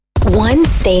One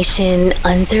station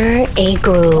under a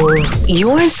groove.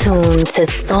 You're tuned to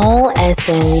Soul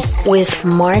Essence with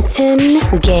Martin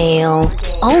Gale.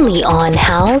 Only on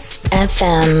House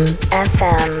FM.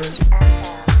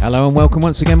 Hello and welcome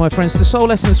once again, my friends, to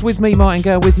Soul Essence with me, Martin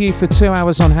Gale, with you for 2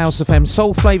 hours on House FM.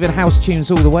 Soul-flavoured house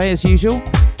tunes all the way, as usual.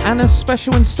 And a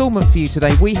special instalment for you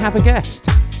today. We have a guest.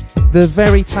 The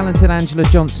very talented Angela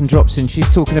Johnson drops in.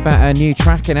 She's talking about her new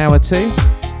track in hour 2.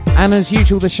 And as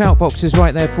usual, the shout box is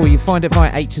right there for you. Find it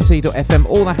via h2c.fm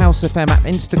or the House FM app,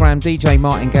 Instagram, DJ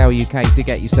Martin Gale UK to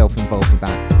get yourself involved with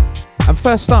that. And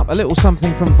first up, a little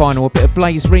something from vinyl, a bit of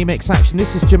Blaze remix action.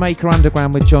 This is Jamaica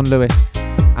Underground with John Lewis,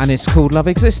 and it's called Love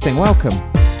Existing. Welcome.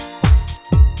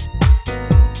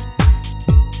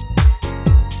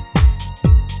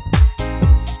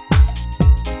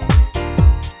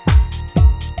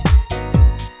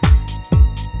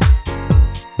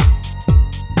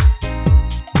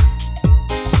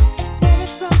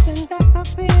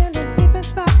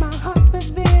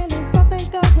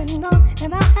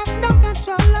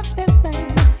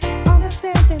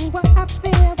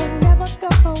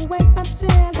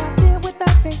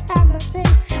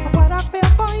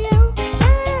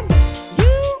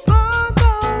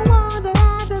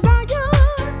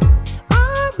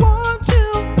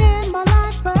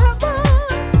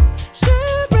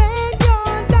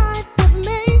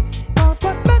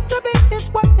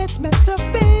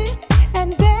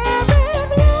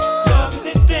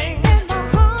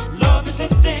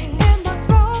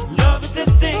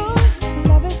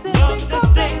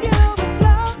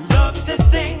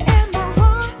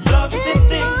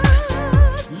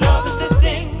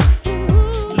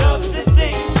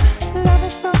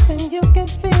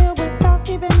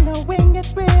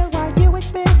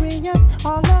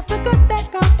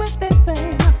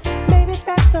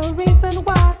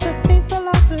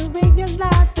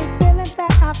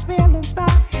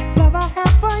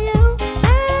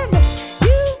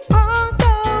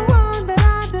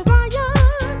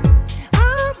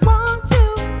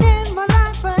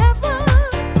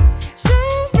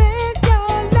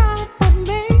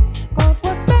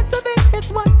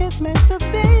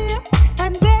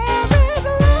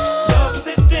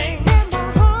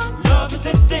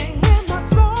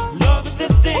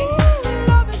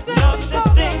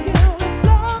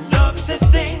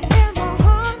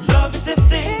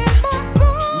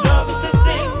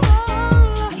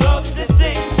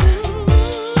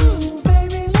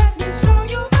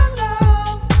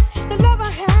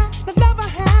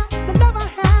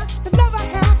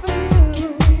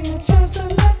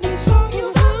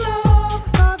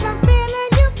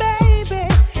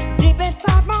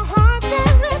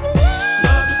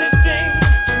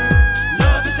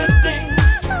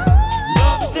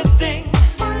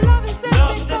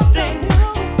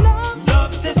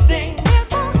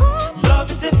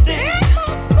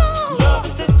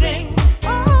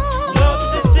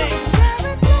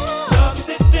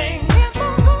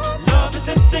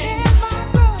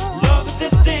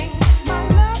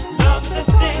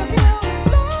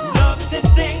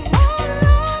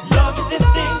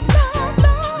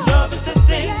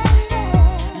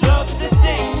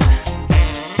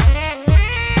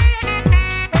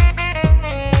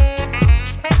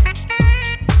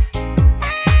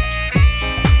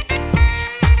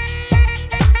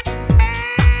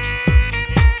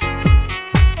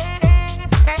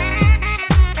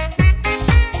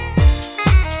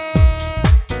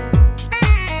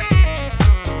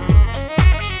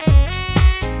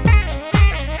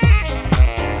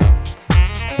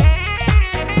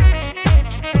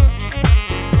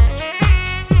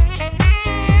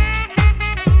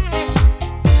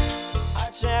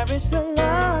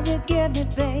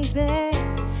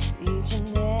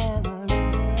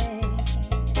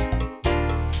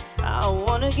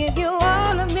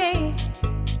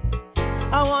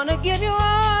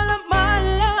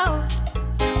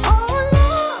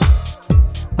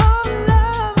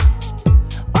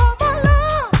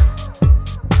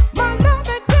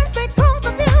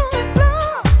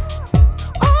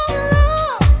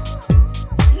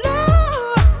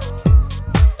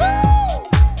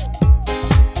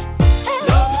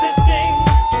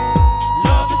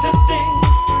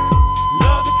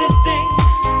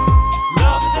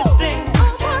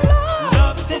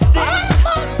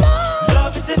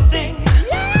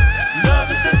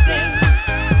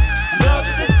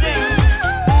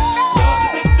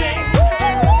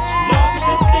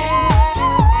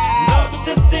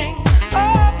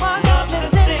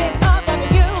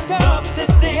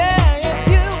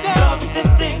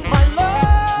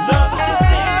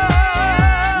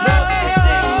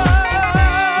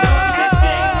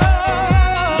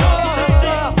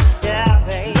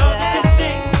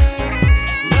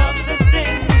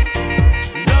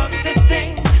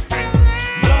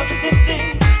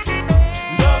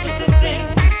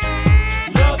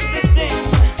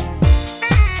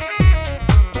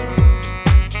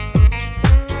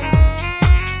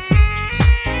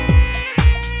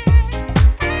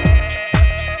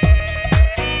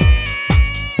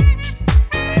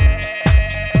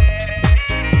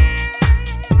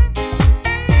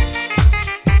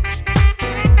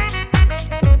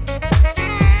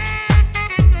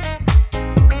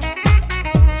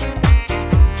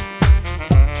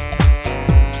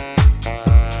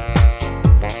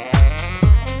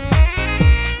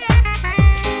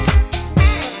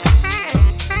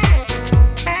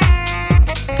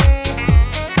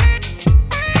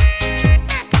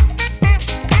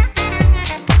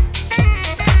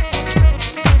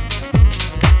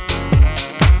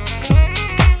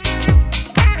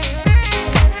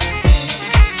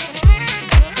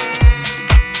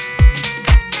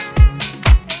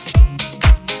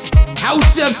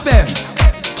 House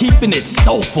FM, keeping it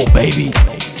soulful, baby.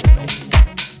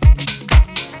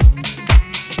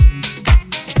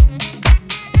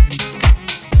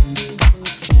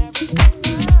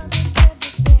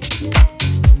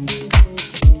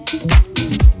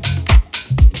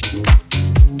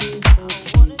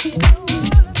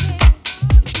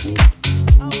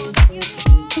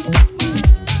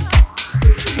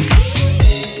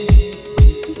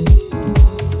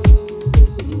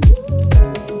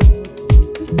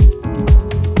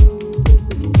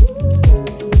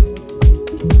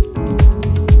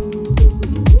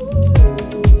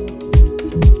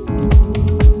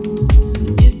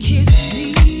 You kiss me.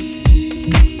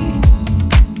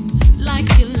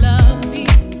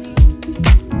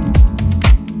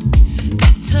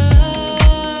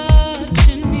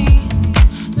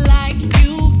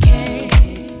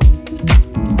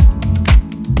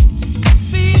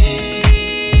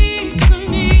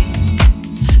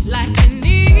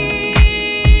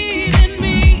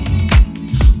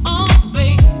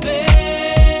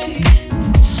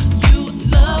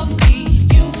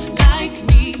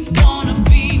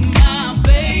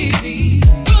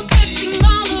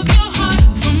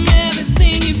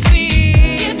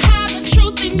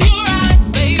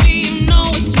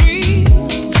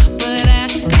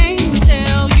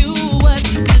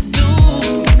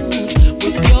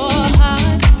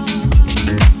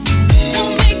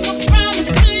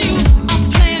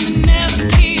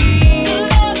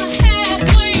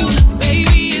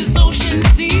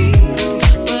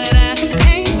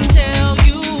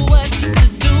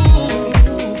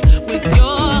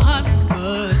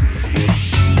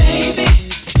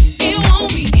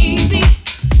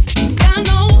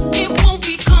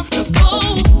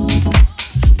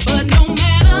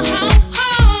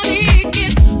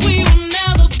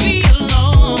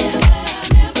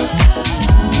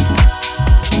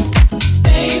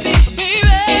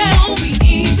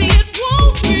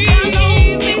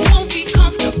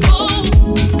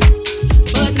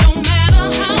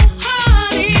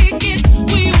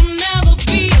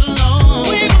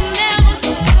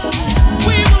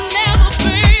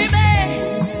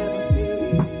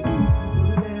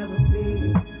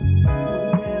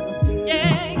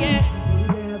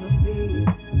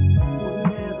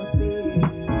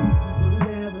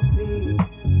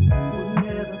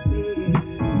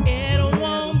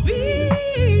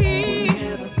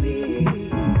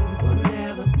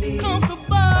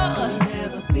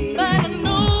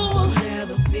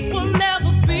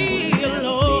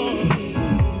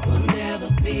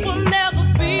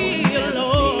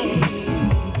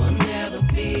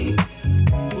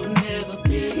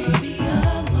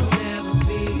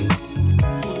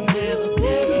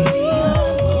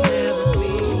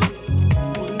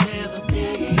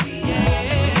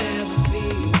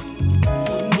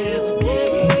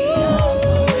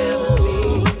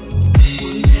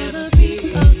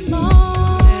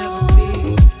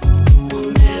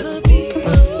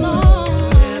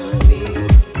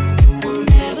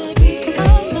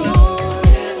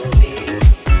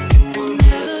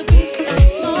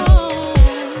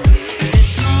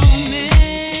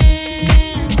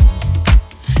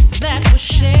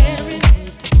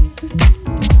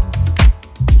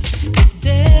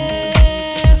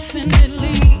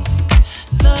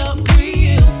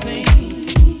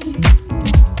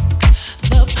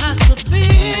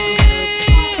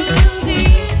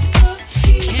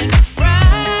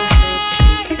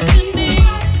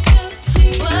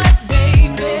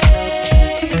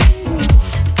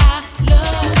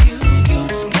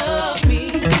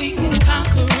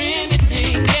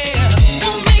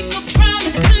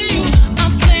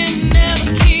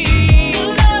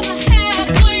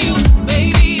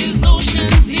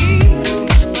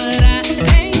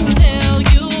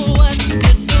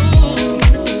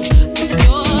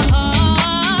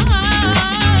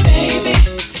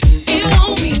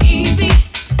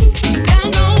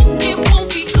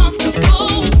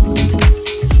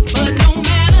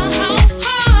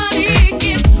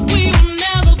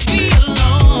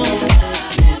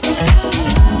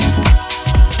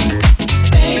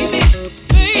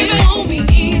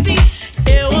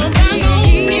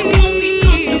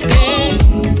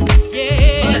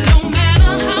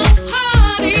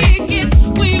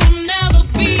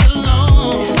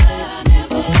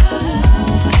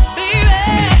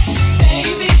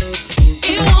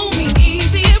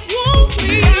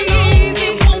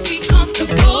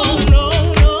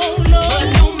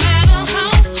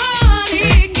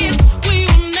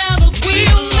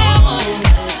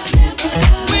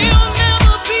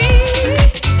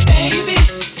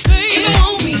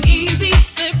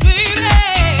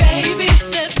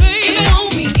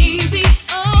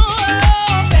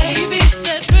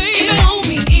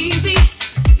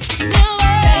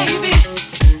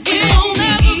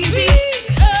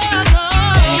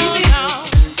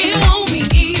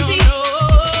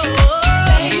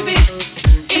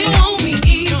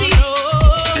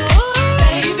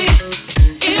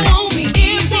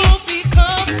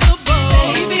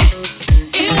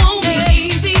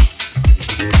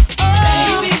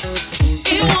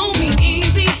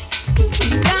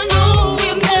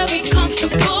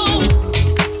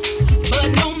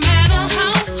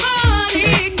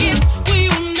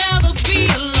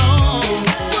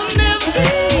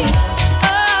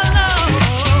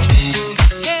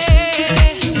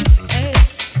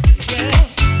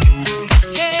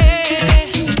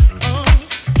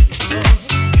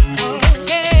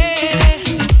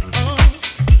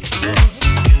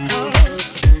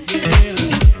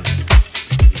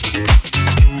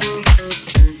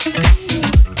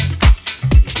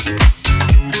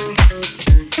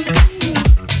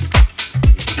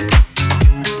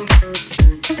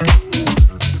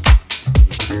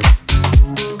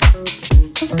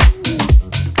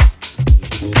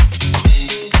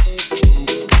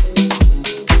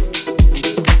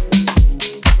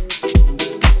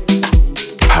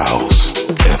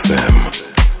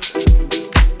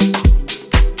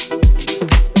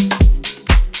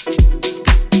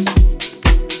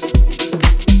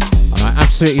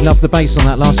 Absolutely love the bass on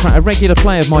that last track. A regular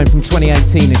play of mine from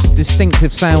 2018 is the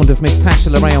distinctive sound of Miss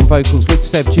Tasha LeRae on vocals with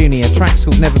Seb Jr. Track's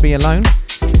called Never Be Alone.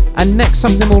 And next,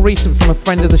 something more recent from a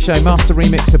friend of the show, master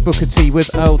remix of Booker T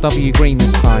with Earl W. Green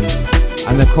this time.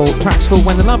 And the track's called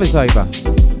When the Love Is Over.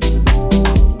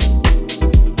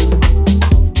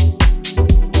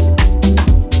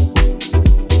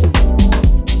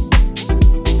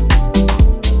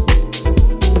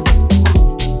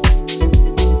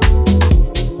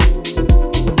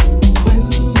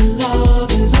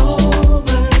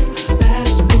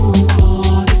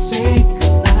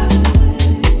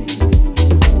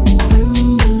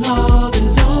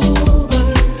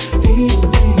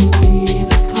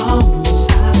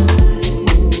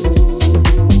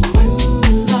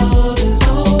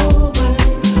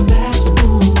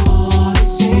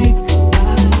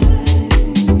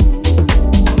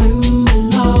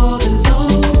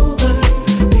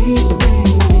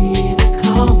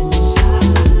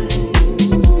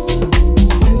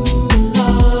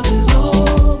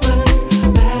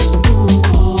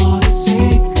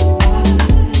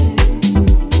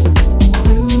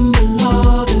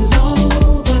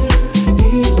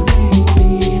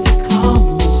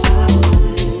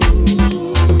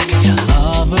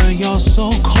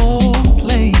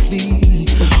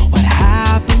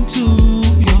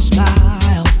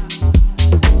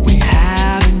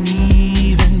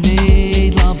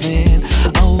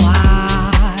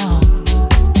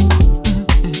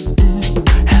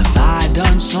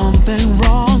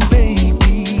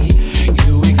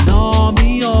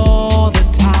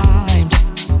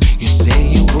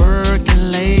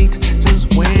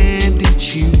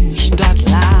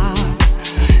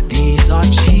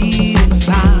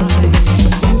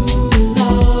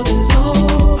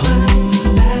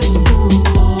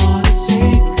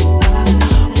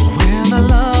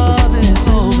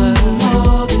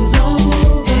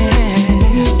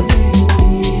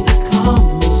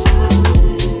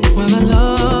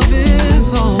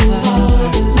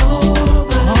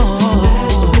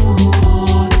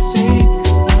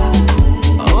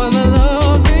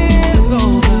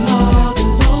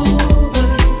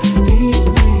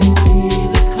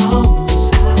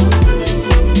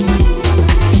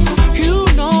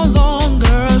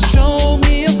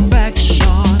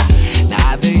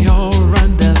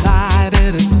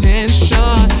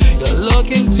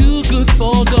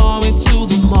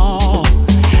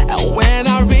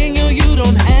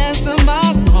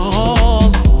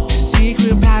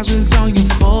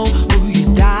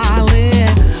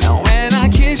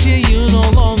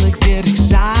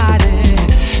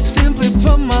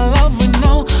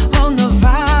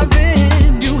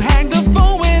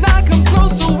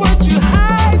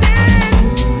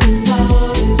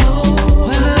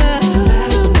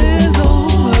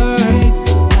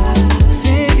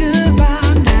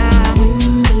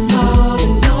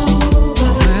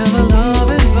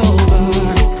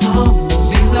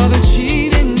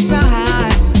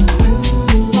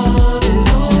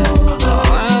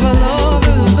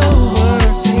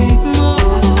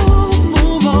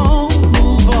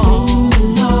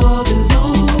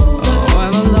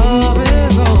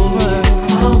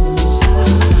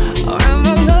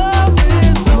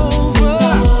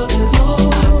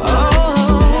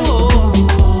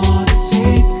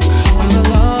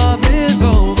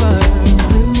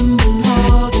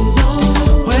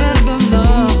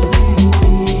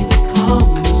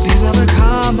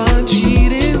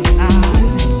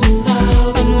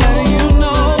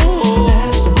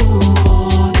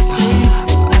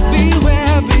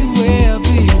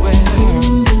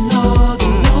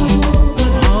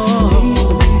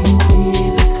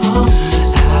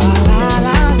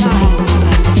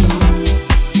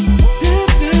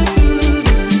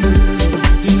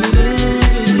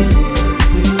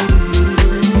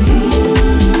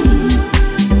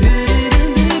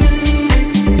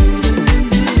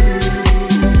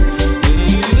 When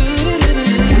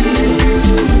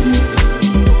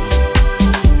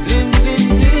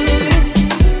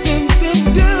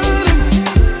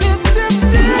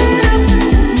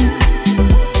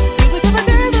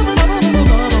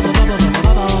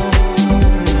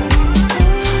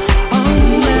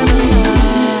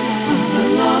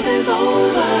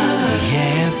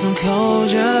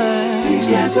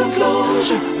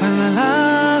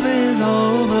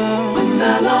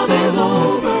the love is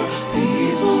over,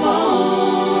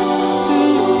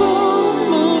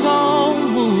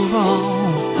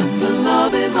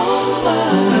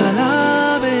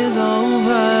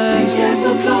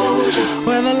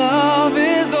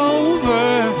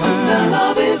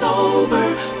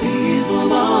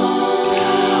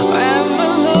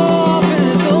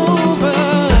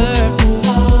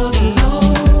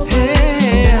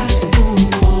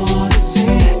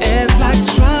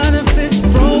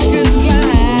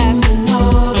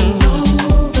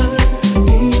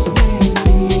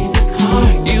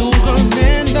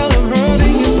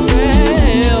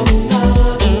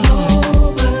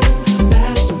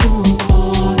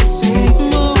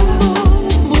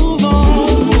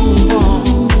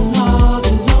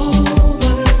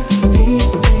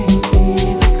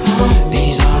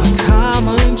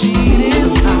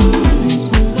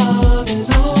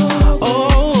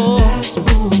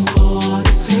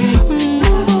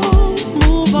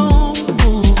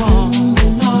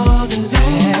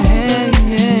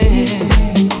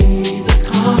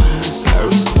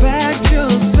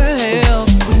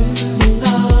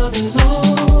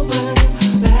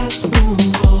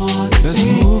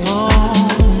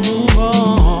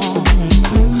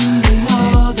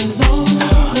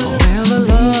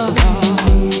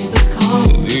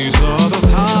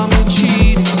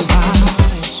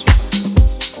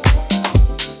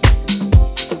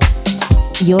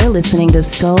 You're listening to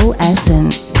Soul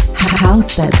Essence,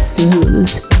 house that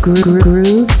soothes,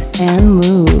 grooves, and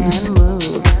moves.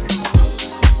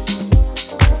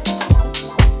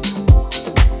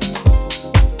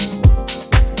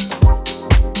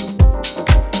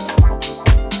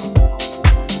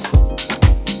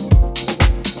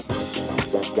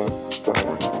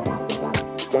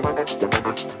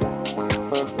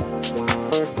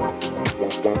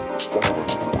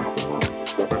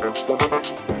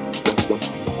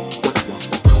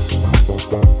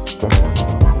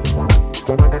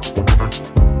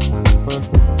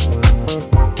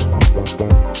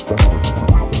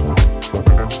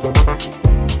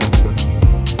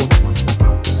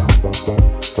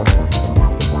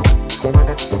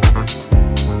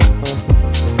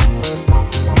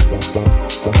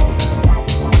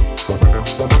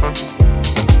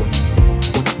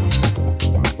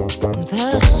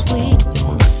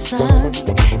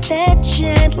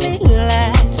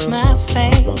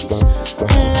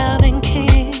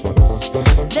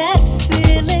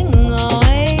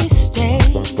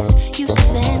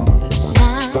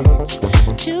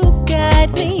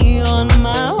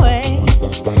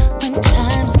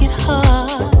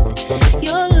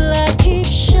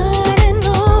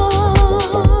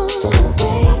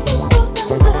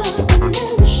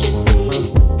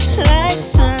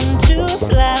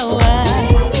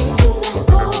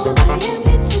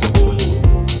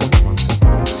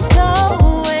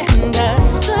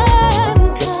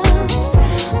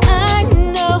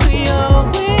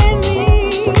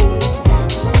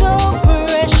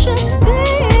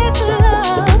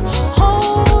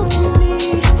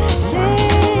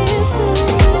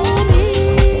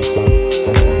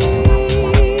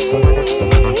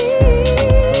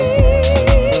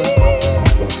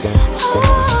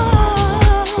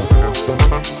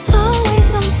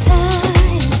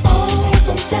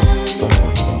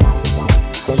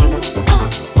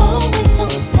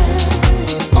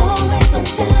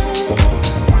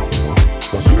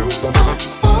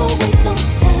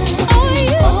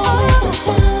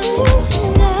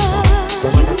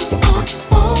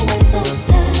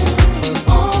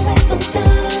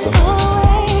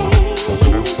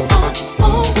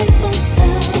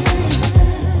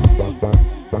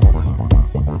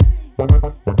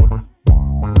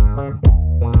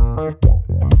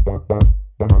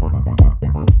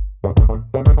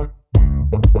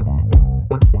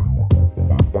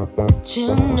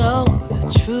 To know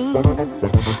the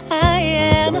truth, I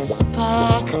am a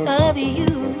spark of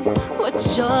you. What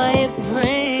joy it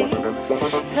brings,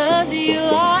 'cause you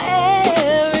are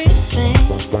everything.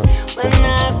 When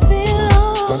I feel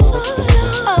lost,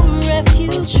 a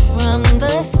refuge from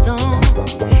the storm.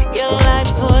 Your light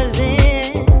pours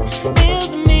in,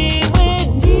 fills me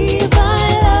with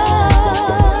divine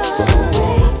love. So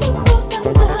grateful for the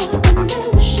love that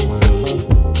nourishes me,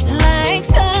 like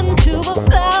sun to a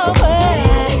flower.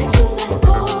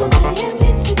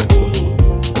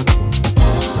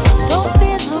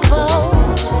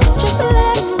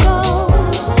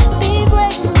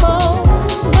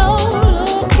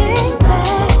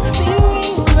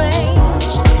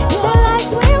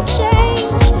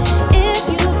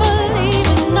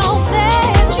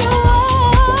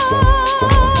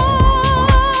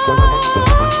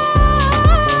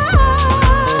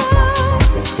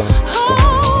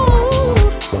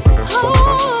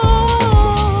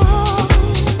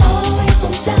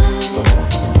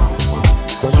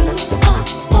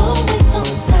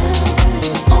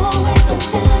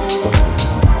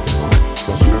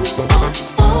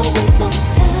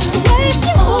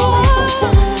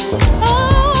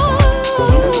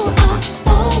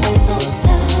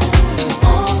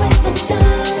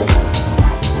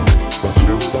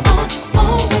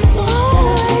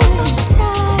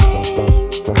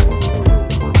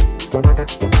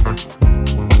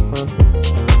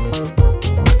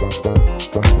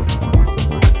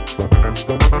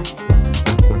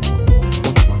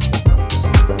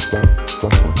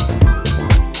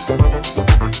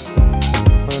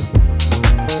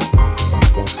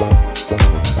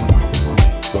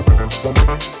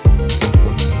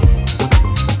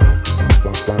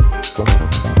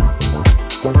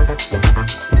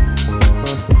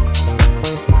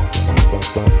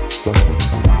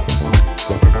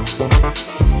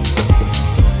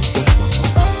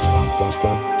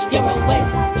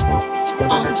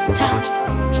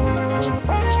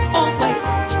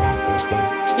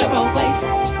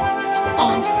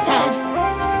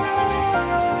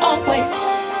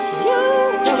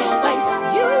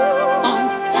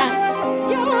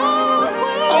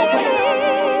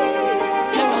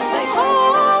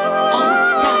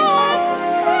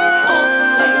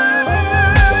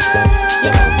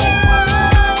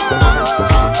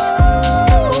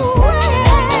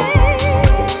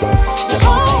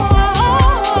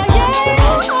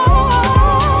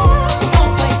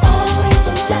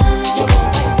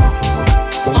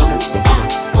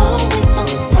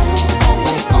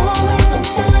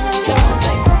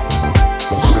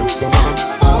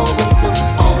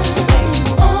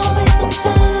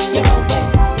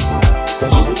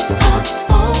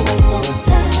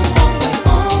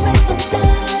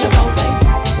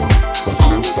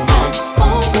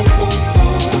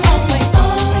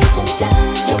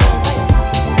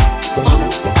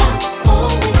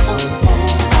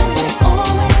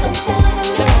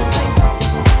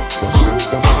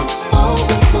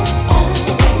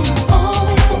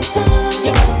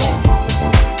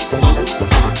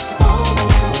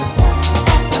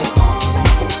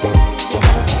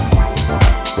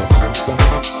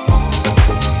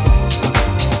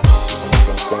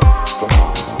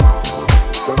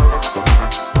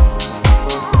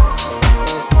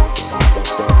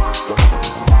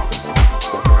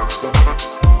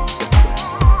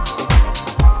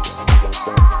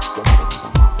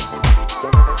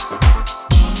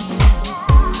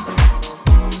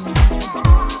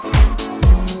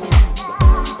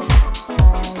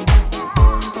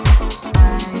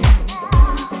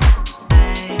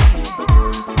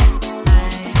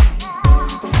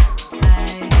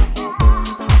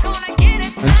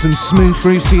 And some smooth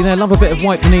grooves to you there. Love a bit of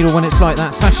Wipe the Needle when it's like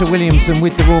that. Sasha Williamson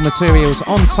with the Raw Materials.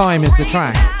 On Time is the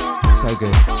track. So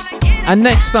good. And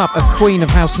next up, a queen of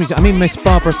house music. I mean Miss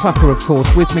Barbara Tucker, of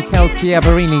course, with Michele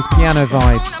Chiavarini's piano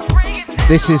vibes.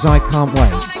 This is I Can't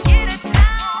Wait. I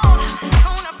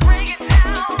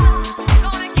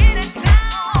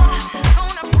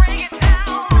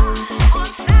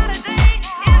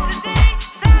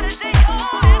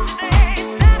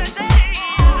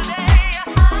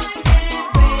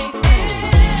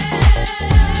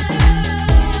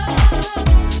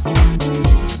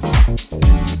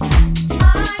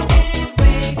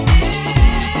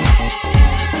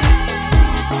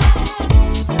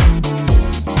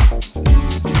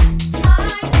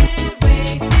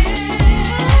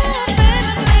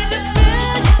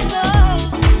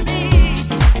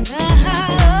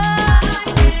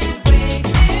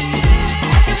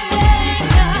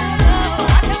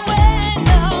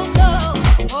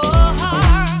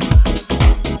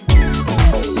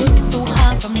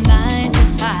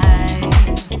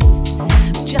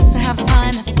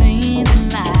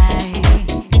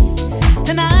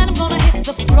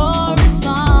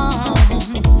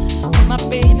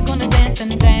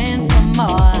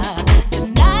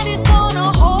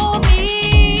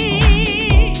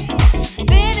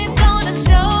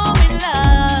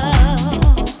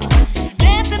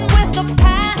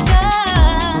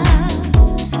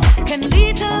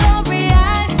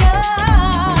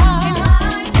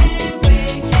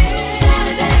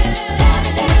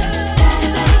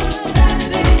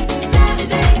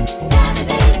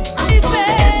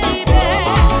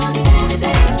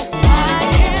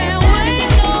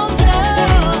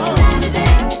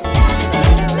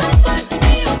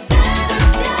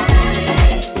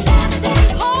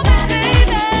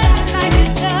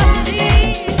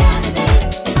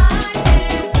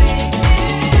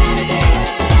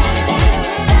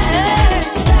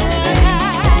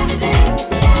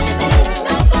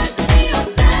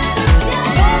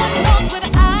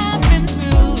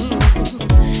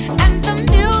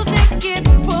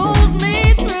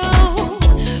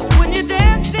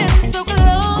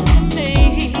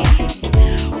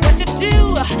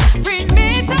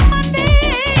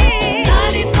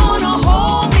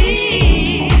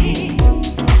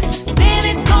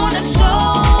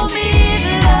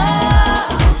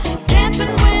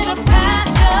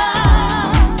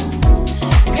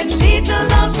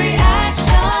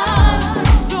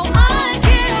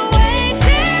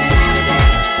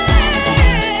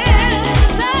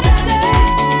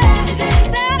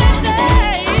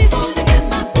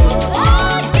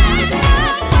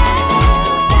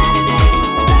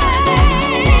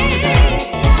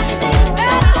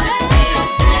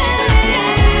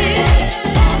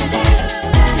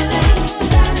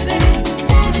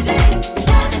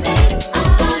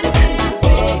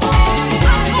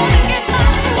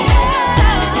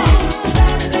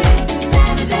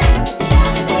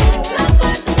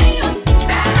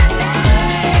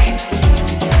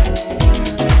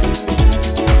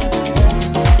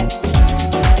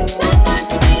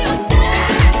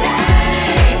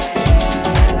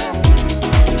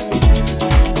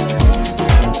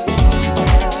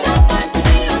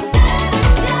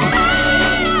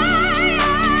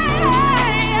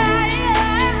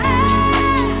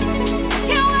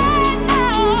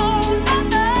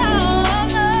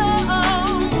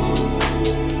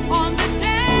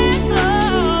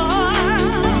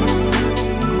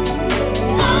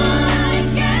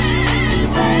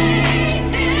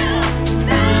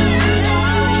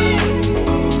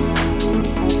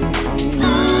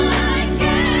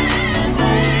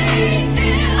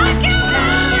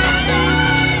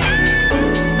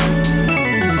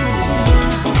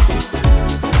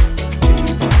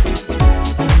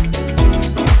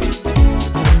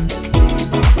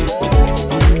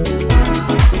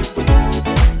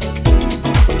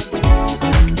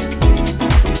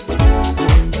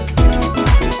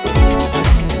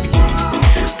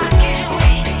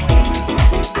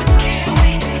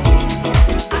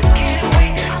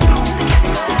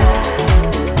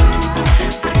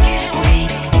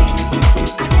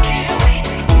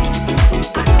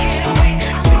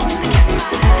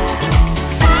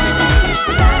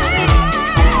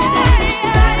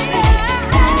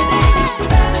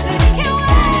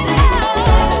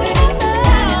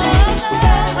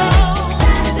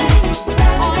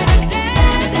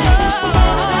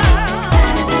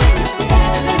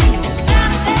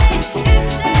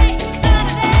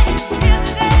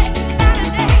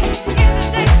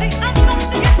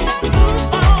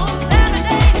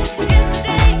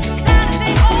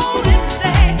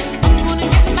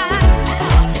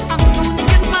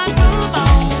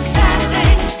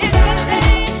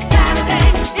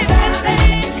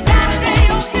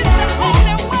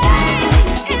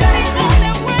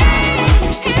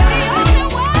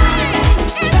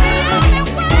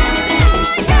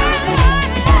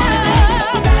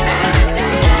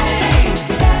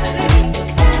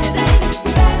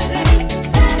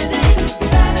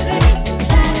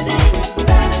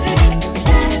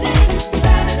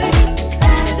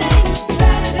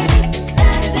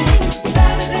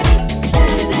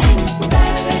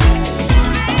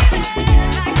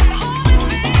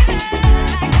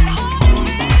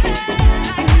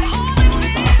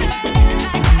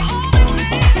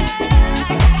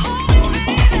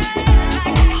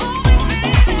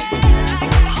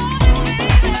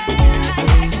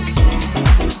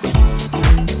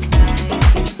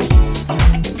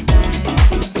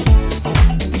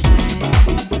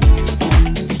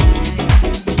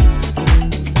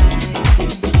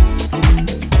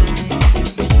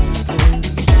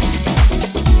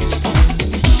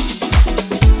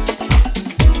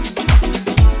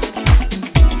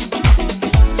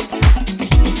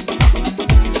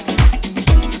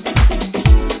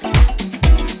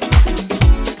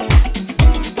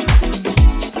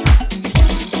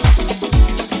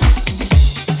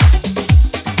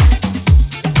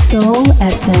Soul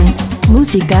Essence,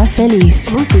 música feliz.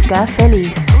 Música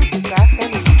feliz.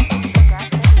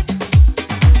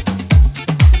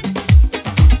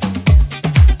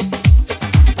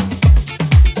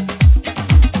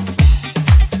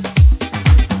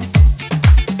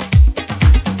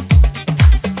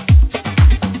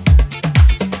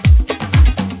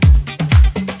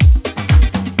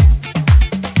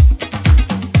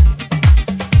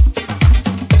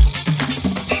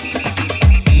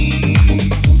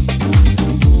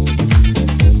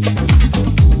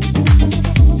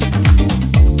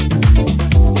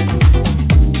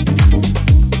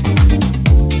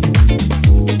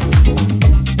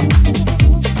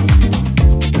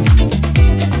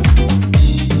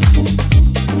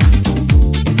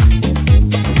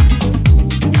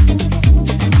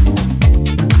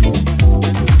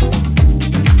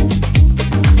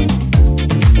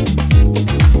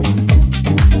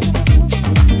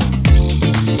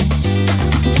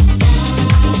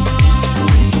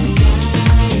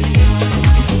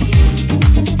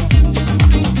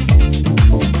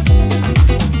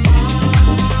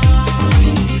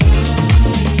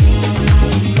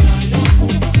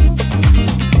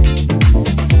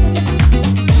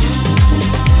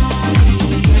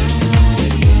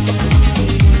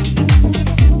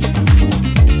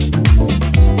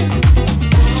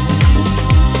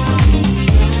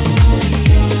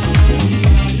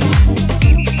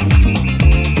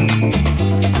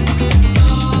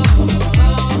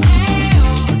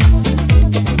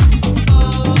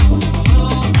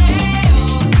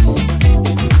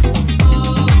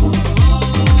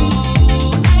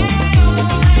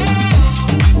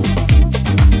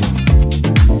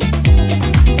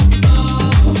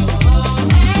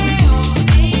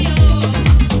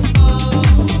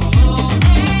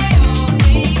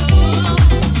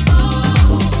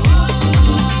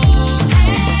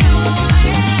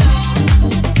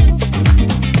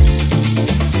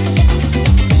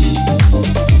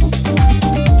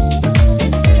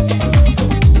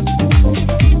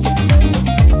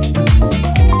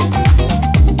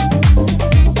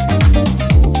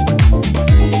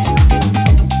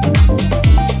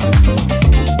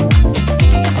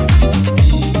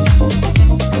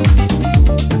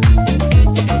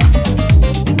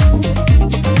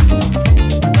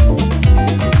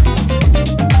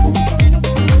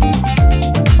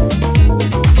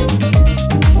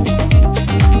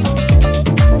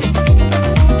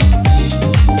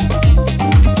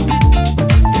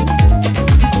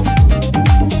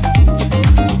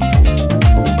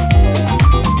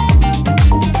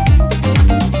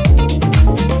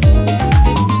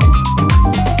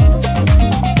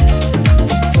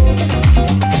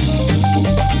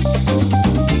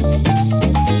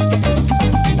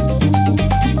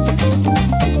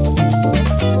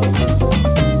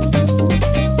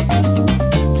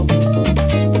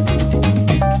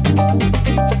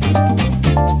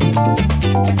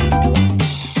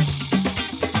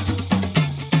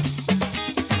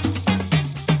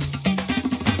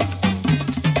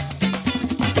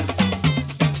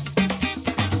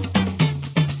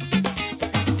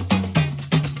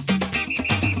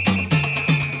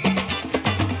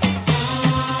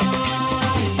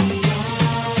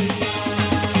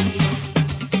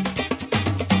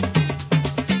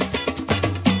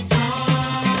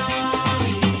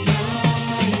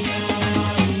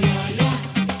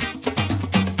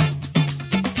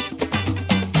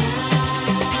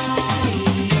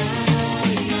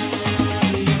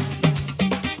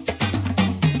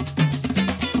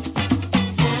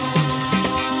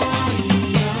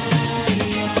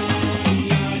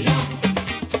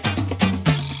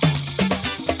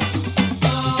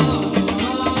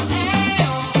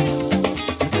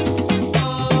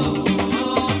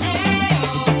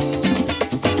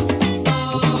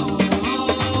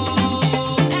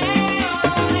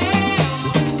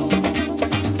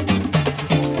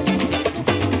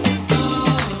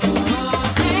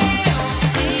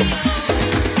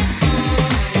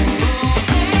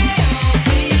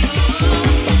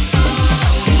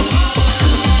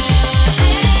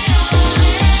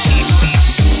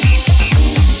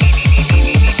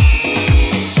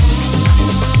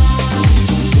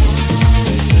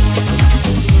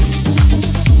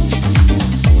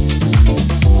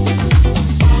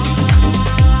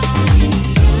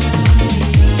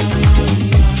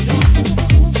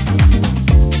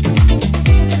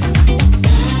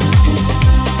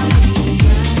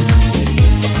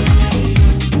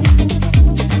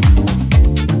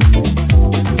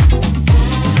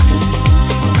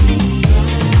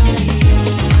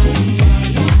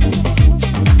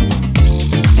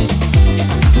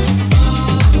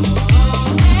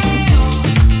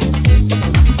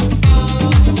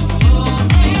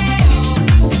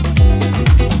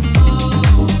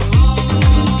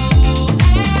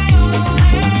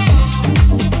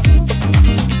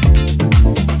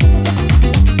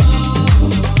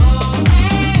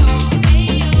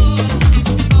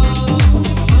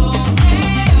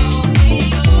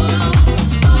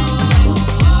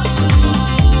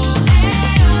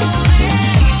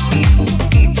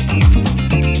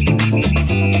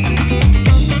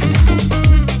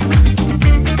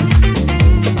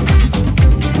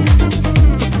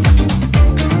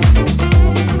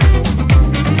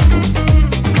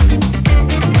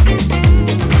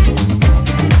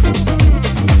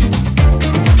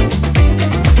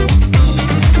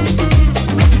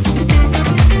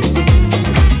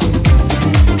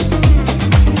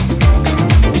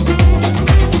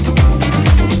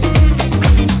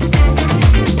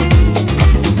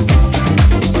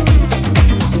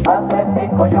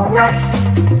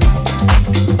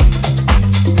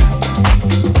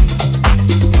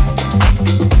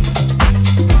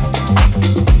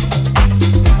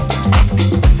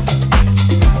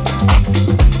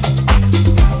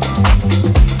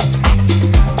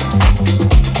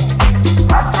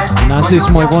 This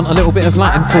might want a little bit of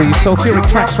Latin for you. Sulfuric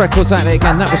Tracks Records out there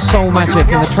again. That was Soul Magic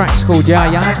and the track's called Ya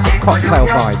Ya, Cocktail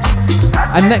Vibes.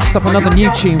 And next up another new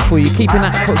tune for you, keeping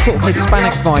that sort of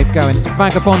Hispanic vibe going. It's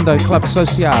Vagabondo Club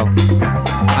Social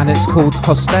and it's called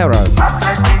Costero.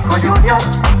 Atletico Junior,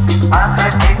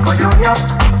 Atletico Junior,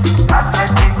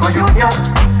 Atletico Junior,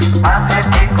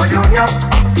 Atletico Junior,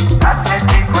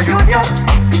 Atletico Junior,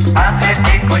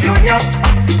 Atletico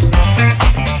Junior.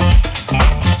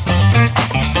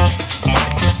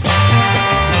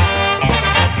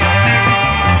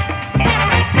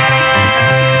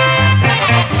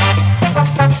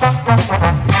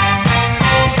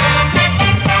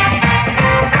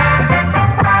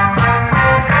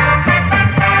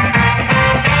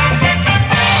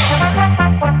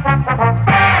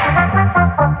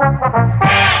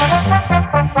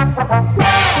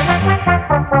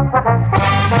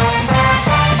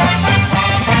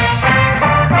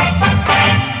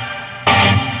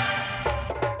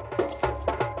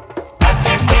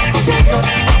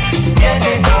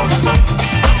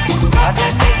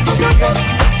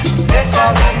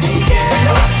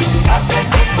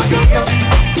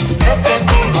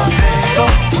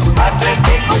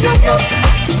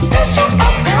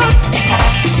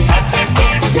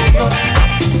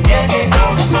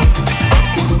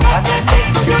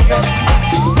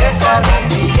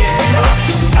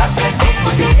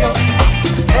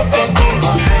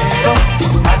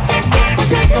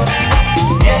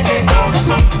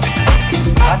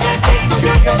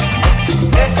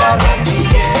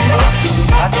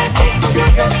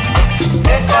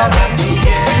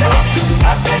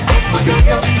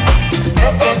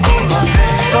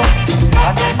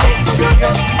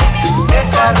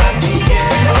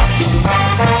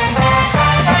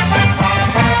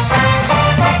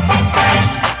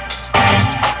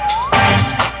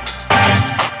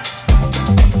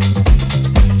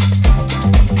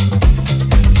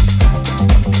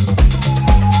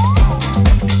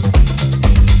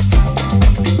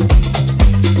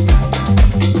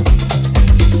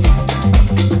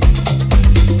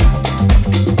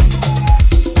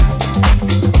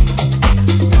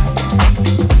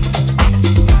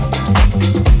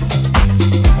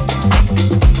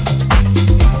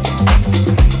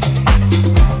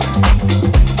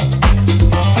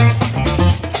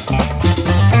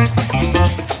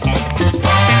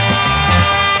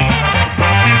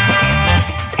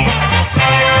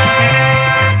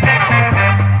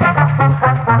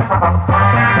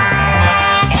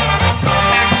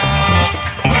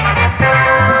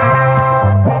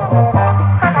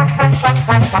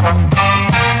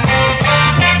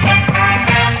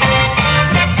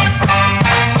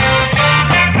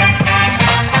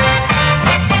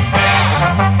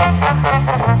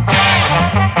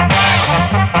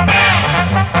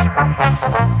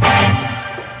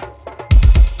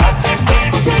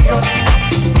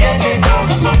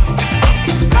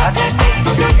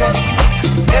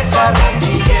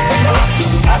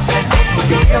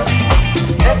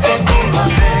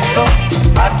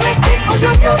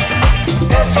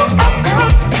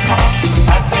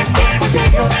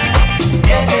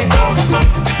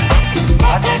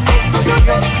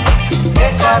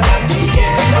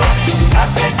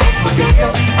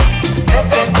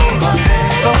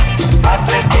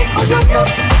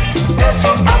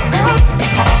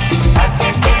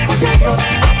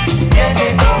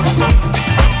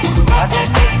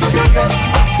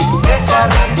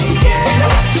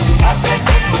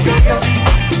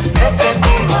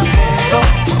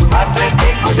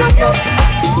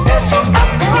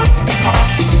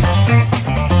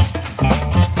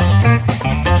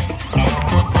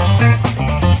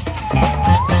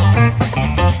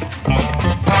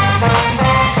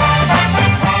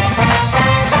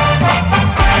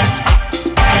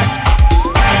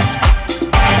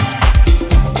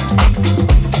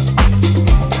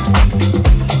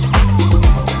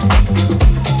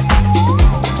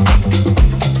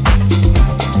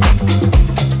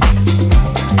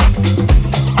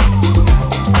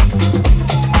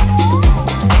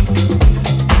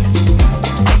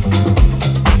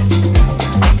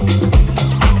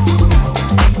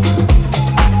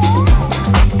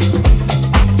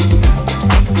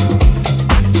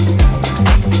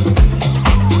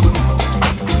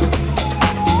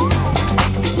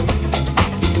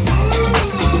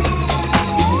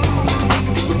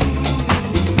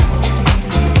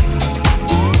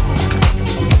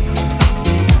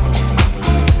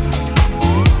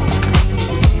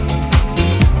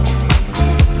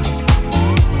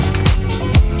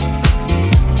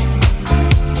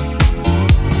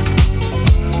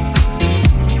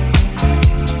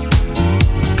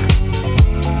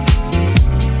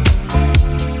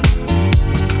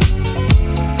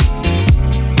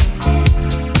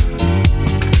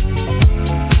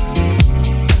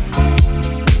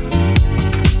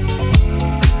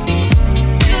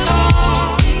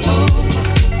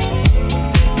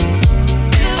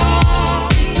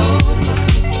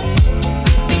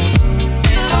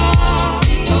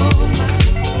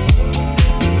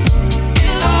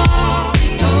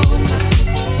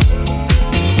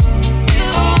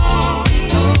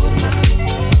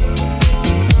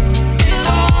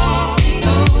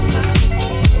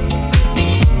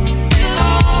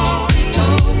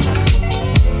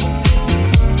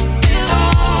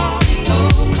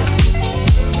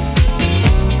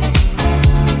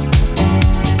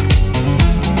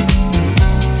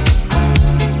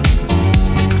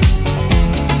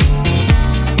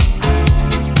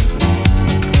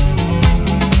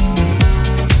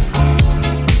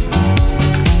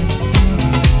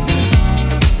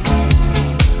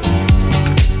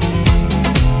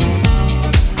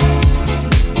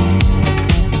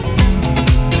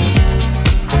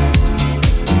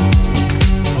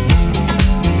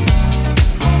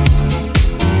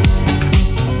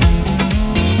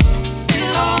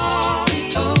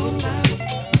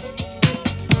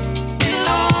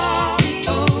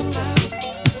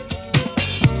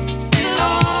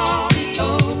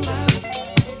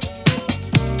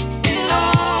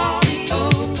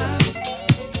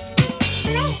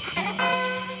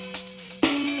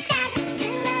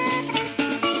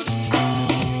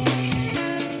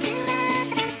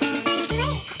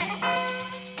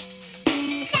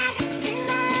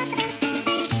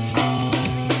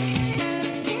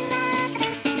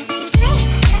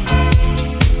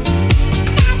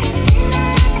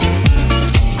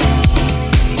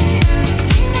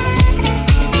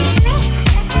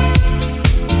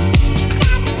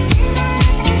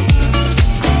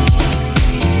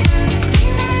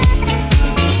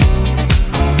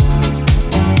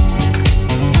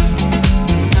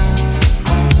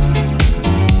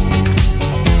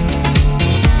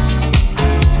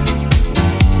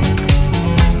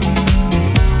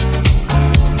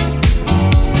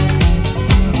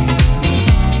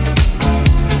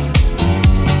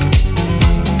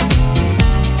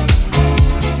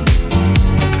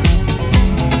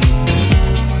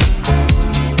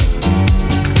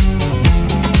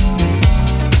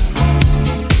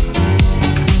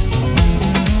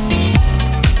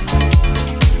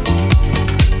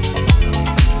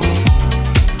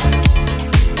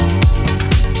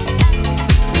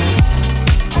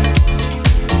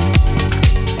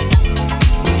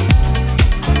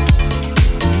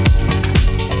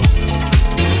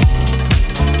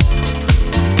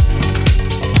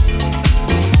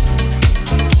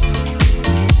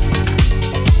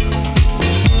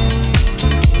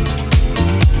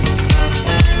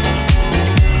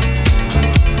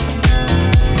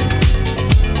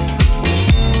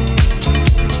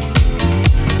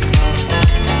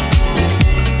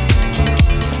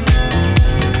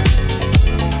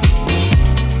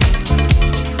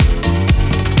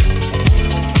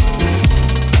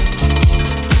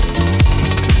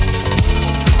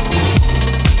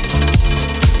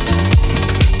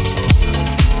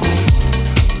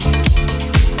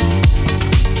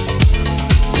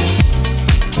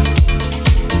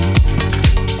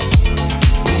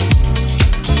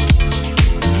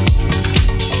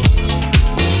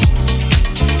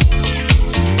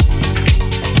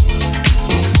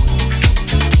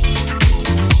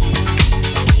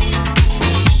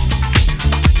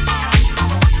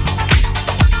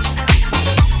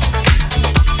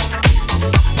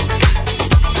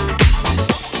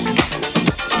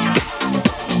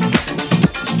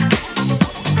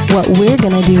 What we're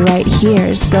gonna do right here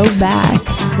is go back,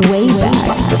 way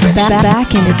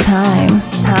back into time.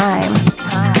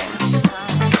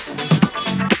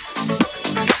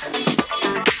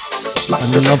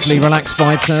 And the lovely relaxed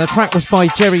vibes. The track was by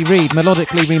Jerry Reed,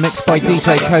 melodically remixed by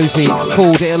DJ Cozy. It's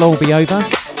called It'll All Be Over.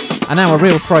 And now a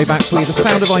real throwback for you, the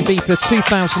Sound of Ibiza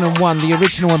 2001, the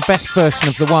original and best version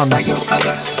of the ones.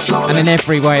 And in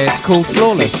every way it's called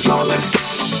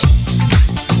Flawless.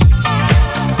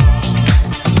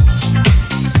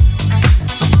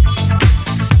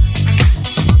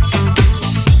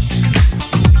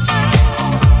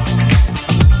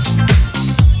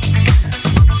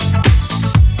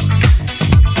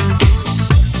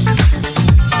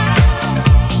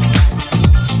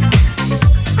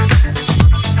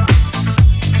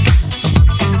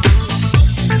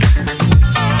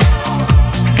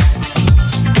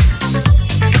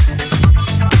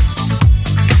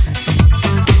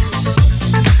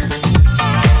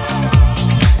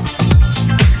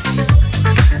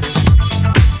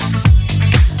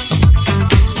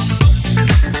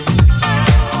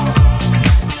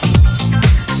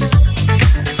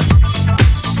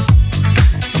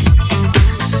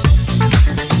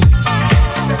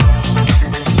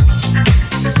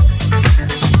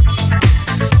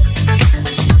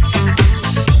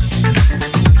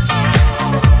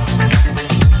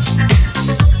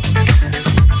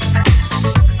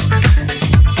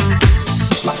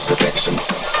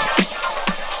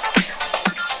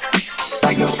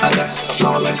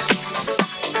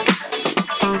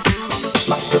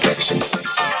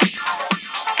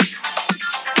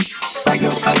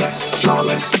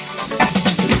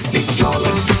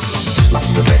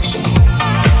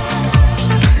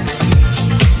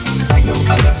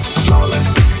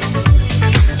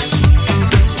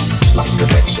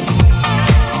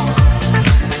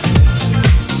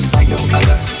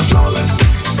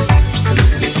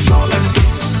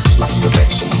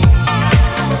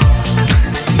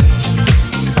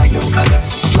 I know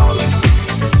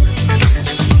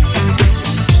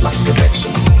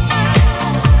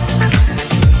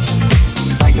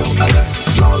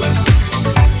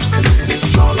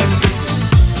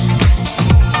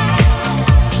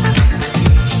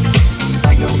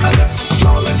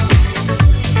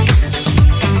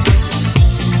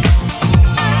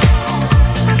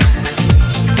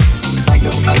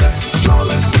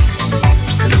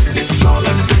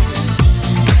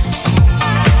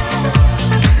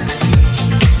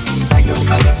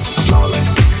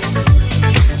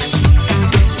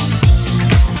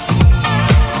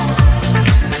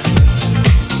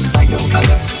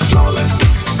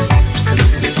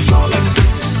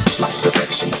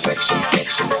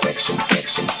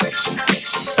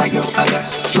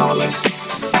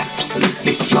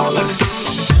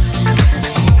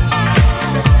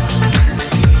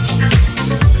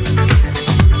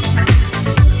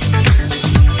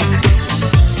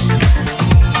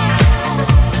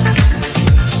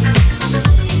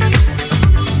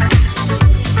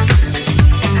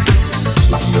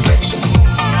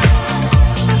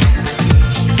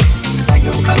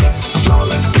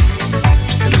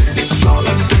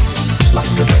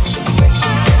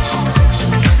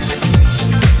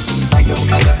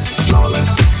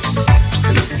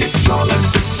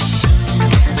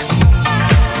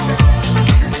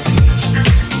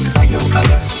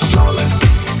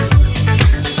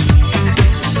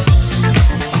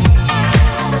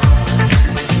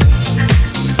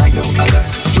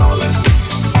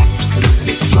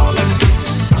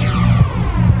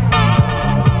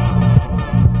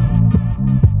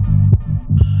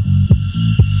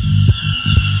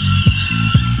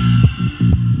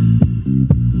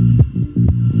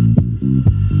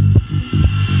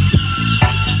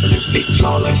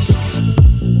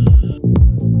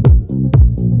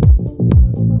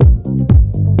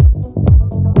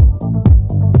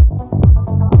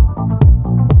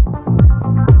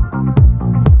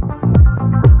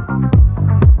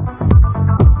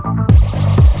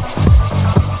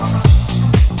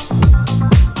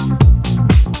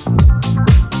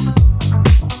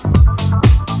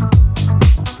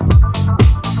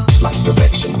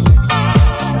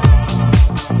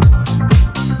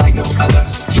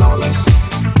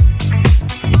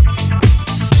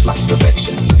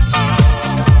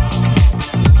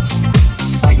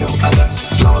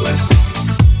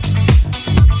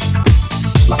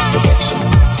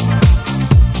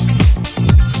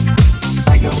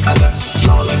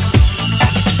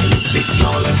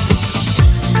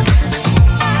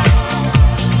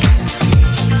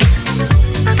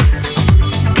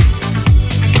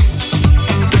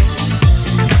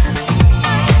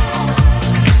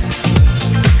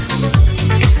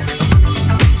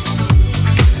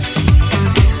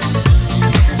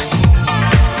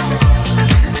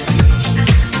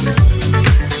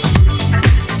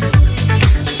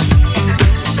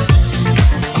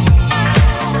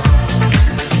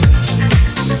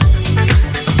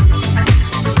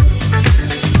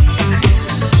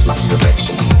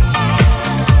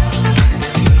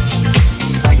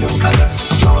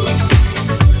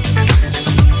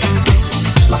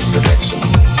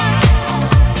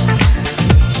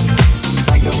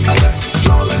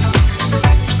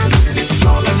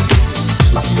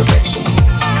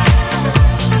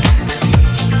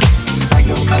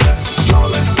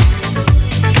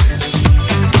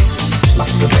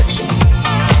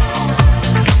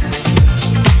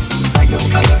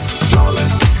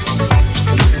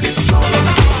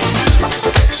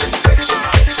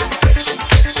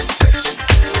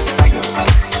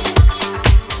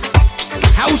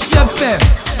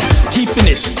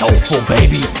soulful,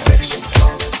 baby.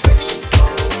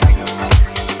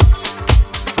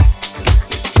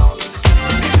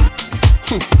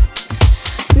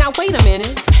 Now wait a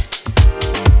minute.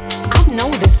 I know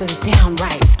this is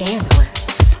downright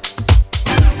scandalous.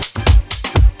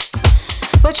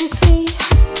 But you see,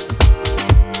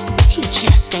 he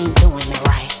just ain't doing it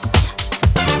right.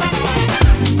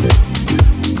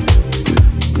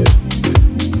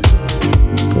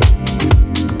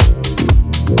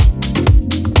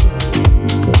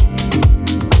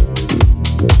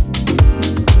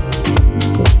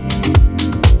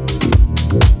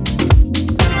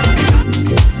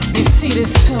 You see,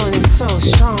 this feeling is so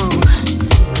strong,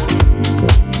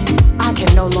 I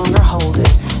can no longer hold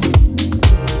it.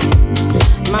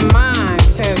 My mind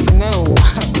says no,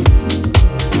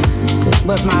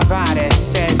 but my body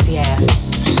says yes.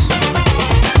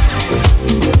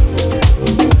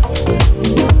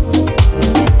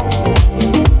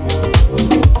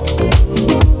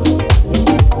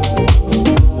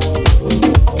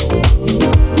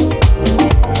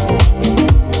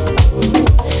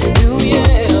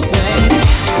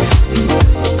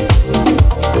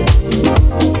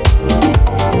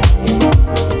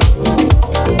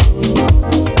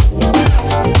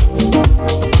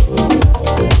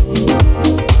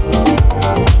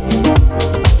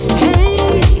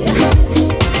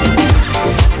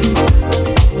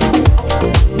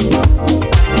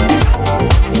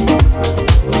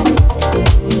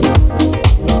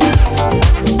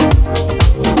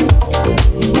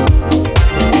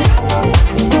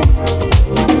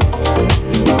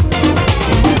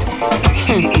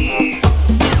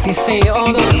 You see,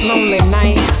 all those lonely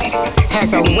nights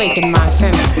has awakened my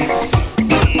senses.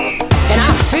 And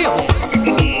I feel it.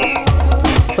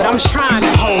 But I'm trying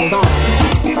to hold on.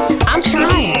 I'm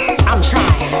trying.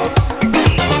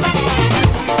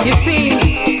 You see,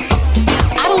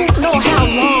 I don't know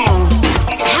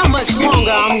how much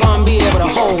longer I'm gonna be able to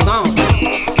hold on.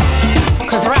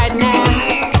 Cause right now,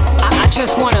 I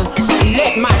just wanna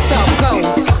let myself go.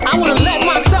 I wanna let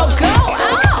myself go.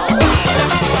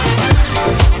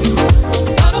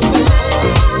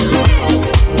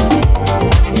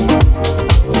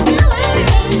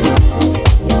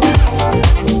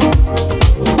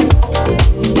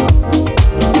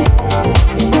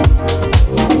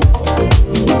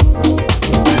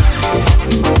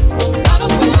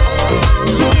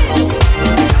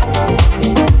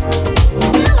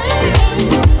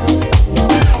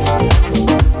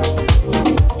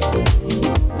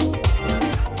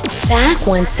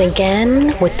 Once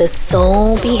again with the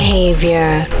Soul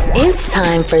Behavior. It's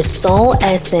time for Soul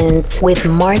Essence with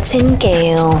Martin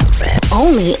Gale.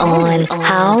 Only on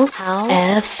House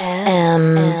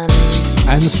FM.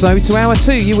 And so to hour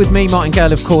 2, you with me, Martin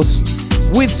Gale, of course,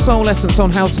 with Soul Essence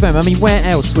on House FM. I mean, where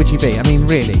else would you be? I mean,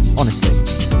 really, honestly.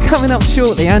 Coming up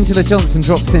shortly, Angela Johnson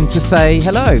drops in to say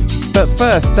hello. But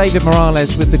first, David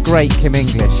Morales with the great Kim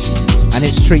English. And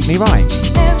it's Treat Me Right.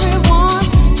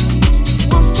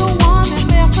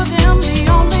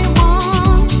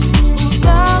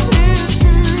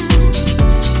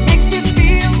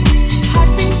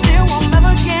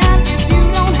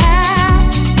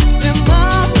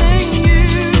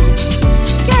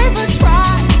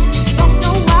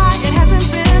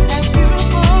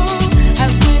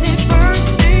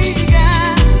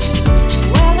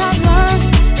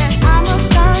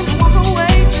 Walk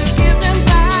away to give them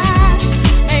time,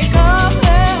 make up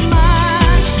their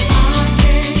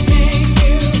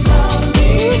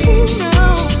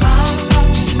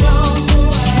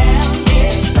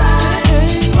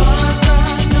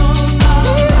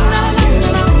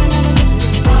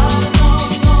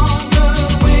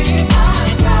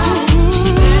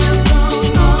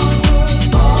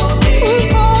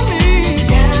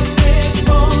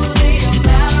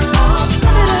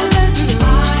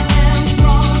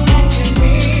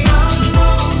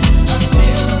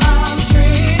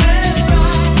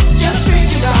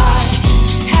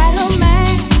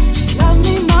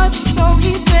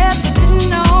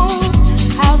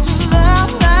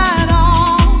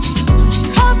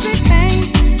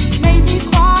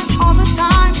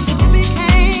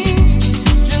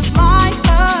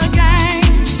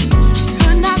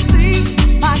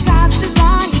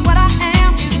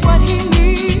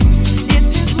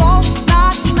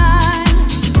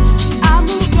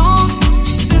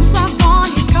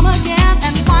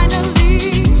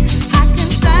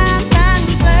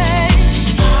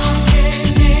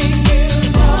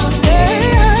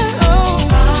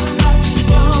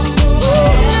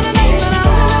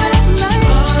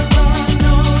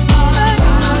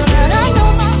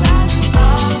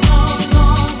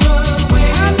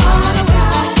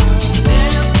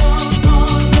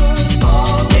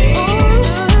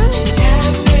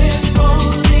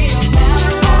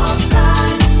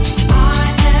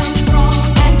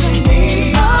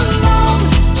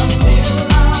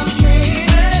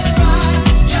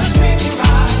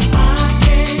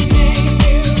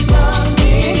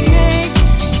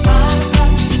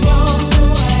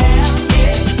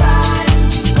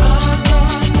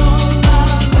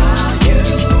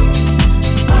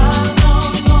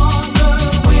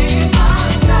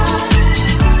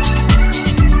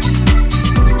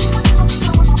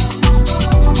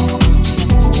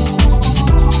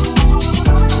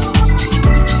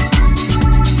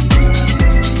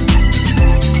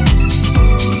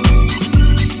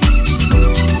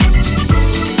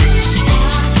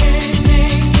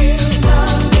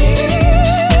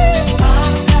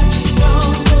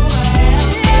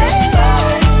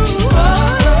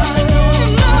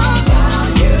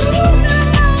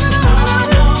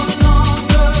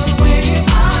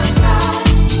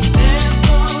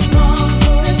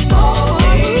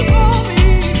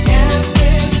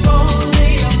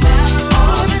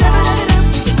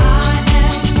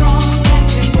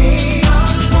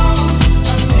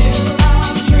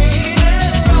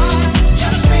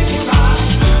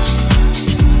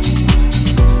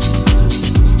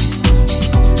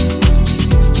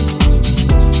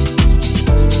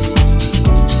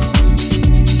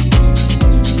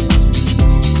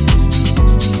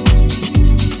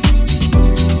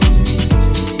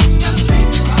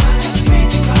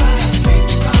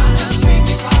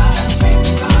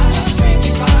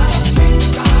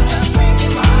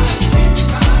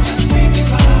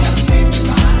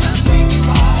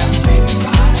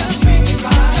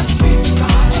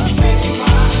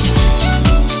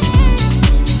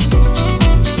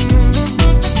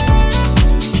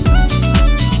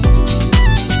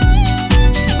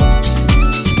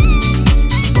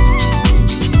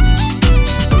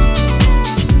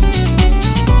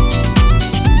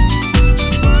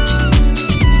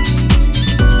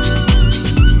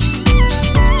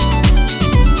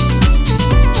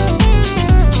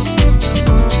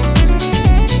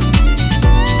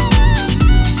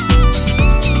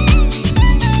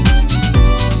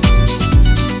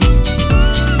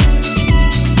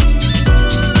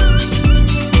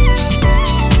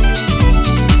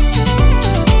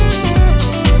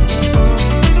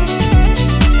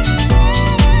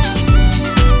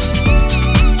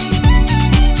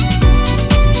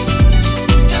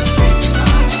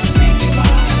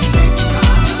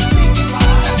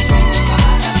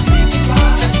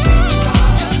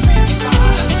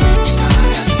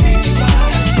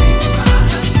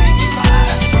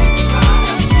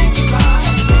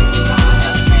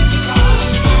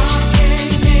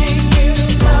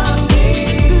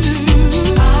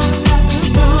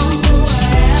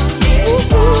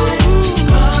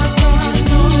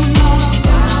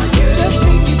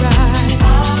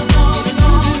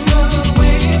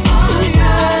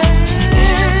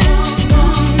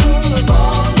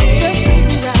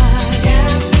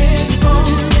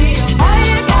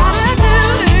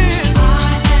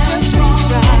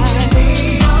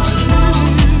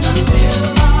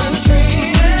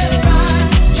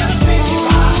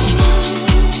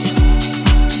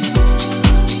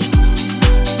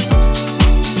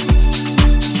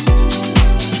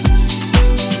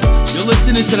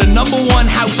the #1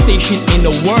 house station in the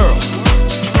world,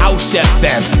 House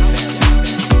FM.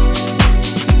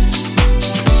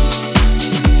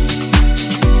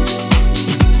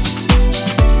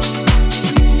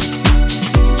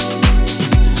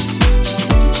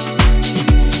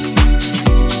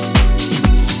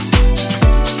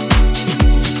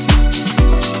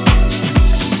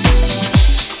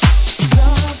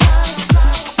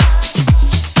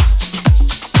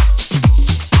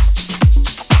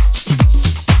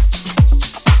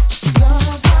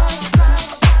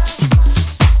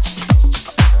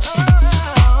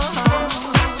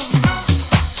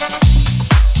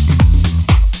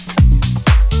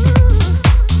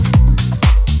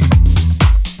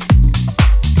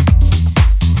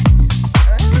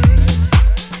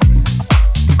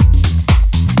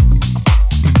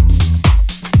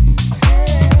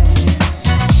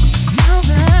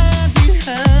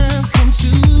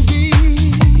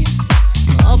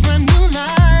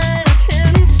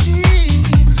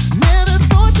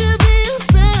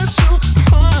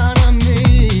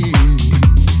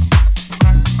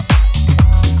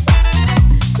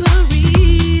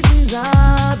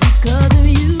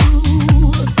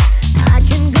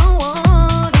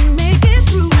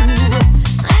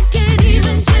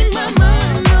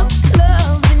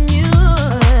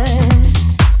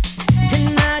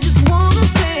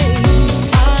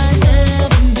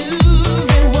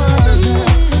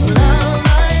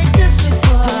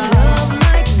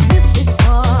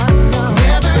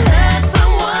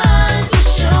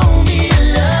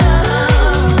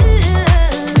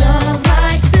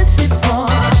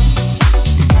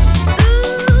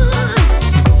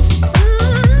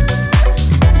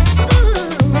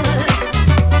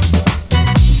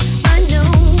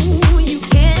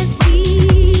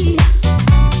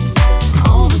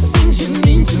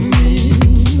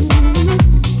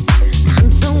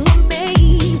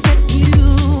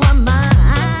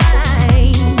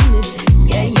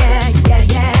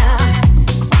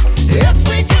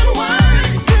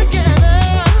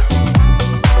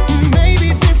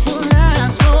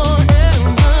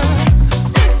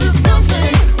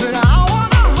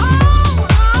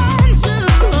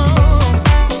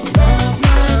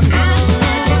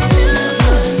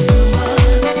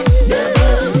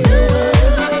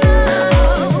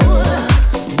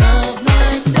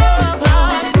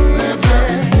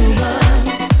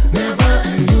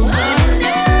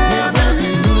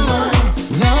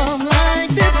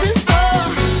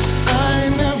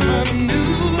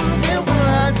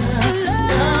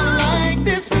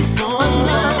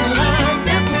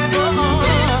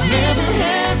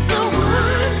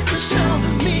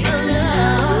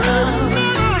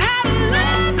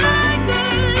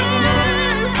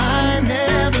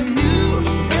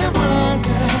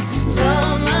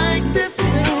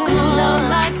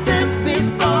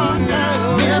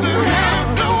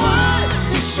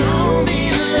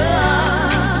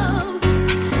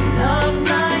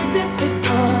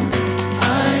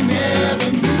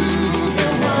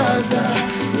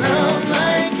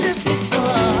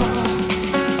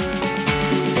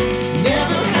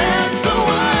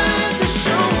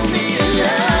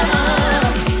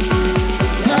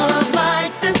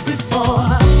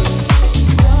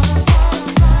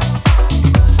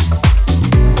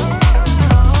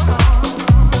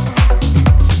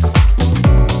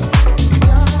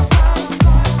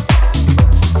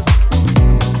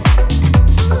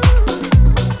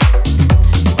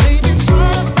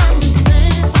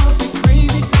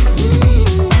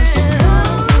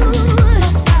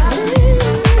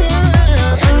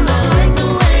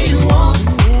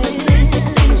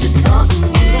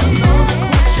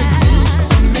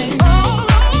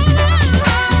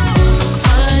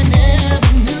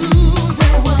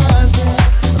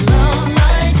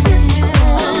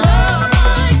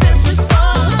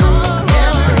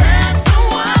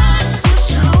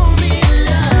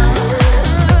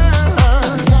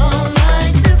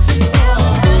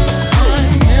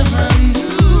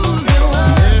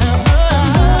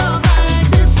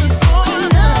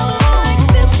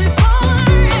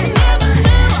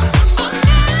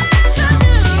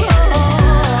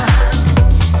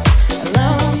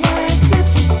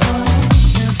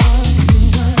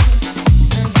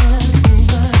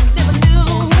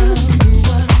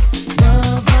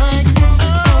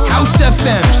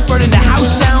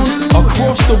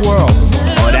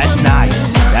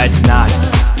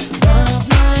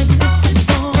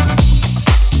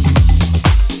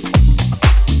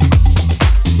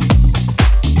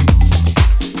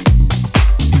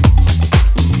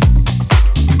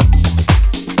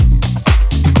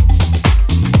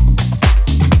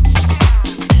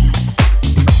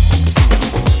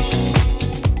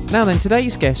 Now then,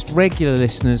 today's guest, regular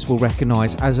listeners will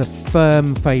recognise as a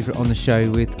firm favourite on the show,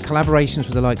 with collaborations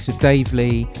with the likes of Dave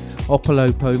Lee,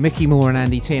 Opolopo, Mickey Moore and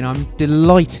Andy T, and I'm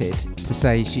delighted to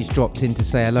say she's dropped in to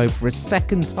say hello for a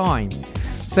second time.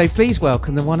 So please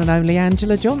welcome the one and only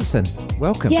Angela Johnson.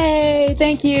 Welcome. Yay,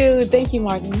 thank you. Thank you,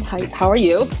 Martin. How are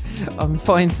you? I'm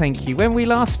fine, thank you. When we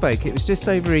last spoke, it was just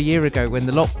over a year ago when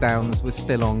the lockdowns were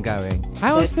still ongoing.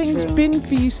 How have things been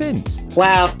for you since?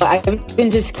 Wow, I've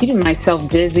been just keeping myself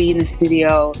busy in the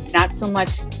studio, not so much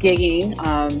gigging.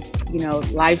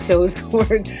 Live shows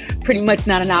were pretty much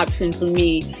not an option for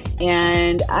me.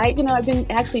 And I've been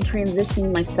actually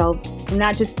transitioning myself from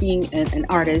not just being an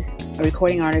artist, a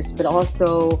recording artist, but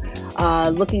also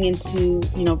looking into,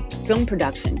 film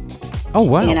production. Oh,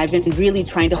 wow. And I've been really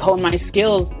trying to hone my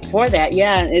skills for that.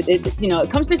 Yeah, it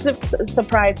comes to a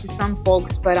surprise to some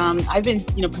folks, but I've been,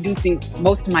 producing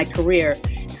most of my career.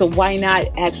 So why not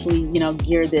actually,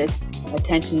 gear this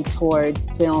attention towards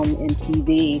film and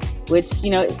TV, which,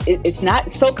 it's not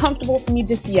so comfortable for me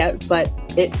just yet, but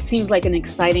it seems like an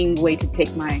exciting way to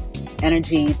take my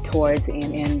energy towards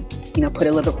and put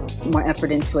a little bit more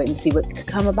effort into it and see what could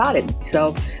come about it.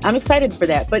 So I'm excited for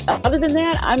that. But other than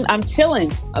that, I'm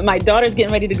chilling. My daughter's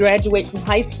getting ready to graduate from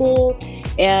high school.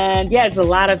 And yeah, there's a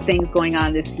lot of things going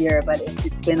on this year, but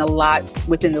it's been a lot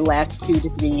within the last 2 to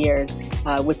 3 years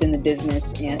within the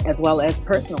business and as well as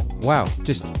personal. Wow,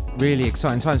 just really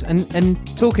exciting times.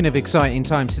 And talking of exciting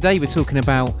times, today we're talking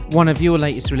about one of your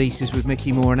latest releases with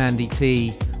Mickey Moore and Andy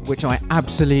T, which I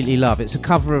absolutely love. It's a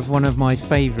cover of one of my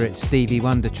favourite Stevie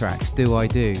Wonder tracks, Do I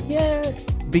Do? Yes.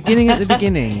 Beginning at the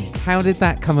beginning, how did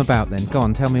that come about then? Go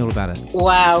on, tell me all about it.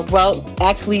 Wow. Well,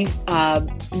 actually,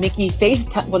 Mickey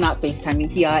not FaceTime.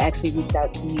 He actually reached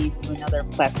out to me through another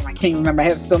platform. I can't even remember. I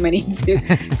have so many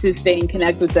to stay in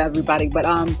connect with everybody. But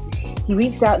he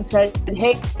reached out and said,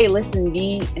 hey, listen,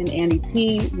 me and Andy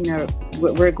T,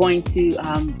 we're going to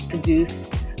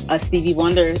produce a Stevie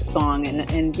Wonder song.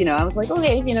 And I was like,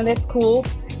 okay, that's cool.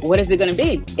 What is it going to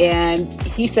be? And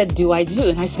he said, Do I Do?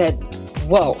 And I said,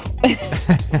 whoa.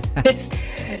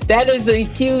 That is a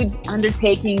huge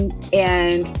undertaking,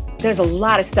 and there's a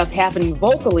lot of stuff happening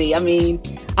vocally. I mean,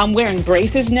 I'm wearing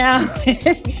braces now.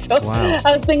 So wow.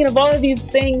 I was thinking of all of these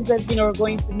things that, are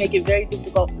going to make it very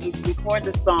difficult for me to record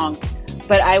the song.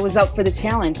 But I was up for the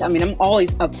challenge. I mean, I'm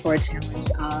always up for a challenge.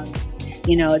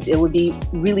 It would be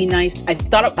really nice.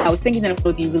 I was thinking that it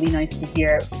would be really nice to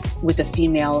hear with a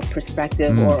female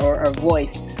perspective or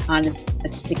voice on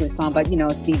this particular song. But,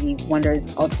 Stevie Wonder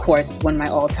is, of course, one of my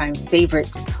all-time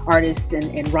favorite artists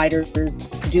and writers,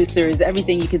 producers,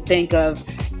 everything you could think of.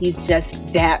 He's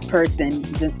just that person.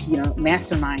 He's a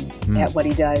mastermind at what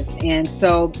he does. And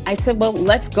so I said, well,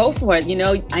 let's go for it.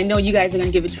 I know you guys are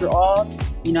going to give it your all.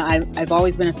 I've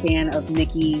always been a fan of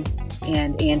Mickey's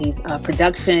and Andy's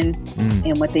production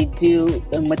and what they do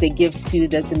and what they give to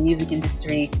the music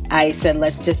industry. I said,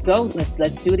 let's just go.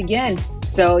 Let's do it again.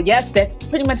 So yes, that's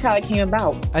pretty much how it came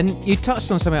about. And you touched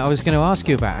on something I was going to ask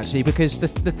you about, actually, because the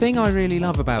thing I really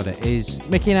love about it is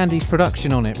Mickey and Andy's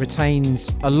production on it retains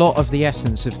a lot of the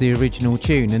essence of the original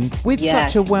tune. And with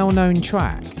such a well-known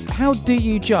track, how do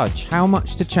you judge how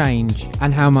much to change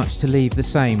and how much to leave the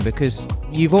same? Because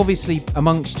you've obviously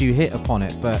amongst you hit upon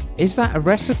it, but is that a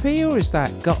recipe or is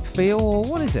that gut feel or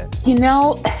what is it?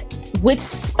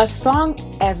 With a song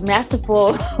as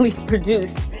masterfully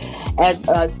produced as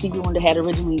Stevie Wonder had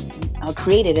originally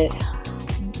created it,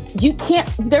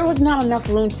 there was not enough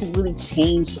room to really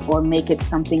change or make it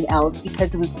something else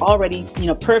because it was already,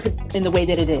 perfect in the way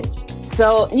that it is.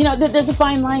 So, there's a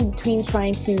fine line between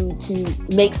trying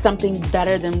to make something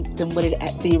better than what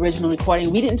the original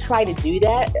recording. We didn't try to do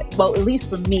that, well, at least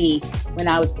for me, when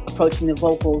I was approaching the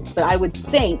vocals. But I would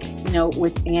think,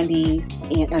 with Andy's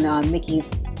and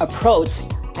Mickey's approach,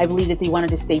 I believe that they wanted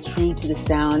to stay true to the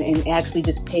sound and actually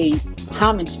just pay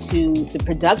homage to the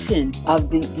production of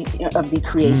the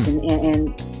creation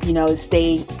and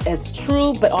stay as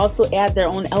true, but also add their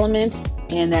own elements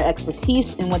and their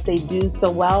expertise in what they do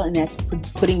so well, and that's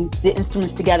putting the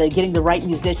instruments together, getting the right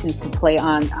musicians to play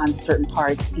on certain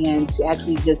parts and to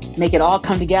actually just make it all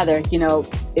come together.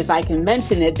 If I can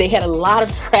mention it, they had a lot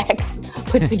of tracks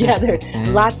put together,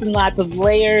 lots and lots of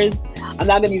layers. I'm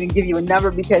not going to even give you a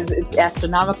number because it's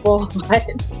astronomical, but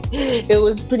it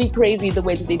was pretty crazy the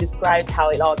way that they described how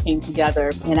it all came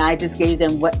together. And I just gave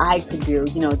them what I could do.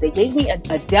 They gave me a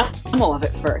demo of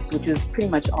it first, which was pretty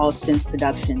much all synth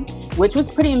production, which was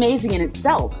pretty amazing in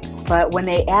itself. But when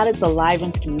they added the live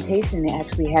instrumentation, they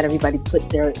actually had everybody put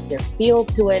their feel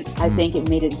to it. I think it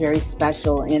made it very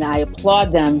special, and I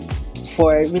applaud them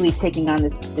for really taking on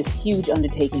this huge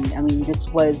undertaking. I mean, this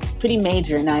was pretty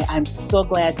major, and I'm so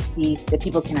glad to see that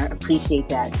people can appreciate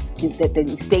that they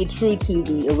stayed true to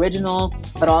the original,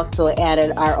 but also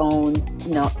added our own,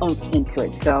 oomph into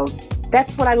it. So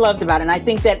that's what I loved about it, and I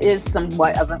think that is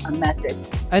somewhat of a method.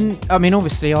 And I mean,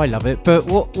 obviously, I love it, but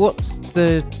what's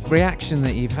the reaction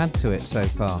that you've had to it so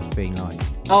far been like?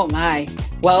 Oh my!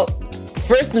 Well,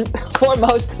 first and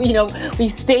foremost, we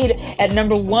stayed at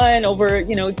number one over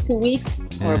 2 weeks,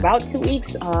 or about 2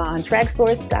 weeks, on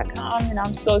Traxsource.com, and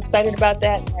I'm so excited about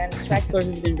that. And Traxsource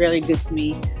has been really good to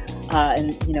me,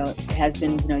 and has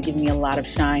been giving me a lot of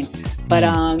shine. But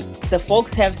the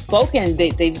folks have spoken.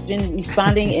 They've been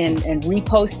responding and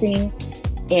reposting,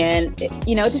 and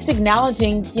just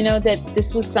acknowledging that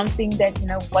this was something that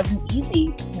wasn't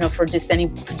easy for just any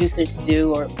producer to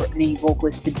do, or for any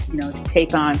vocalist to to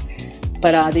take on.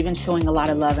 But they've been showing a lot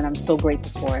of love, and I'm so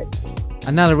grateful for it.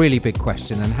 Another really big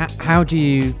question, and how do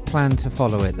you plan to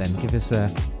follow it then? Give us a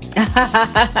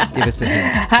hint.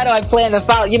 How do I plan to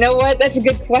follow? You know what? That's a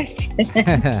good question.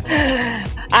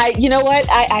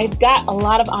 I've got a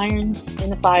lot of irons in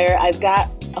the fire. I've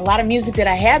got a lot of music that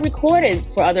I had recorded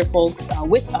for other folks,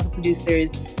 with other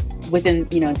producers within,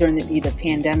 during the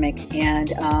pandemic.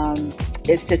 And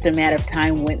it's just a matter of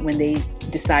time when they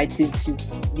decide to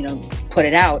put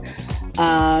it out.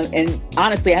 And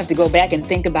honestly, I have to go back and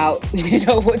think about,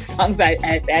 what songs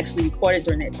I've actually recorded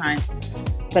during that time.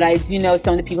 But I do know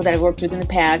some of the people that I've worked with in the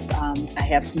past. I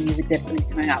have some music that's going to be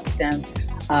coming out with them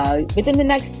within the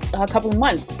next couple of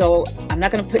months. So I'm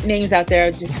not going to put names out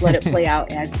there, just let it play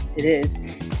out as it is.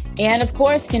 And of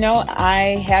course,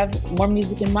 I have more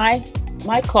music in my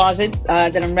closet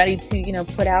that I'm ready to,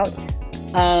 put out.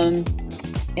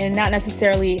 And not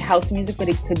necessarily house music, but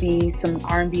it could be some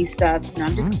R&B stuff.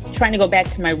 I'm just trying to go back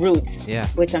to my roots,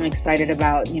 which I'm excited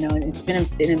about. And it's been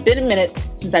a minute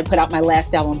since I put out my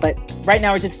last album, but right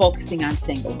now we're just focusing on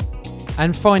singles.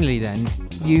 And finally then,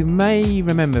 you may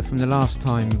remember from the last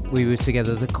time we were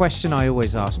together, the question I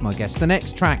always ask my guests, the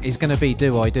next track is going to be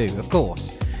Do I Do, of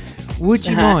course. Would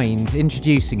you mind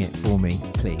introducing it for me,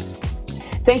 please?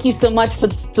 Thank you so much for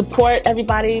the support,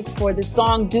 everybody, for the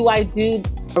song Do I Do,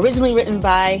 originally written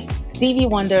by Stevie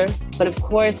Wonder, but of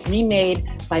course remade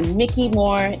by Mickey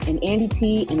Moore and Andy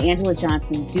T and Angela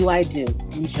Johnson. Do I Do.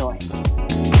 Enjoy.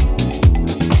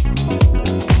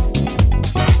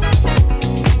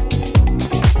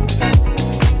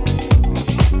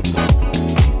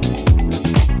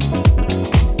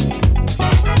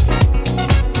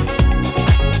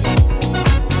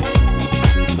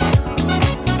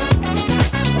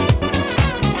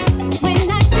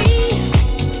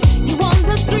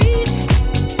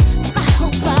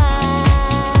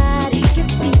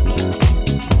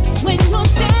 When you're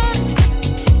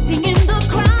standing in the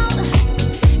crowd,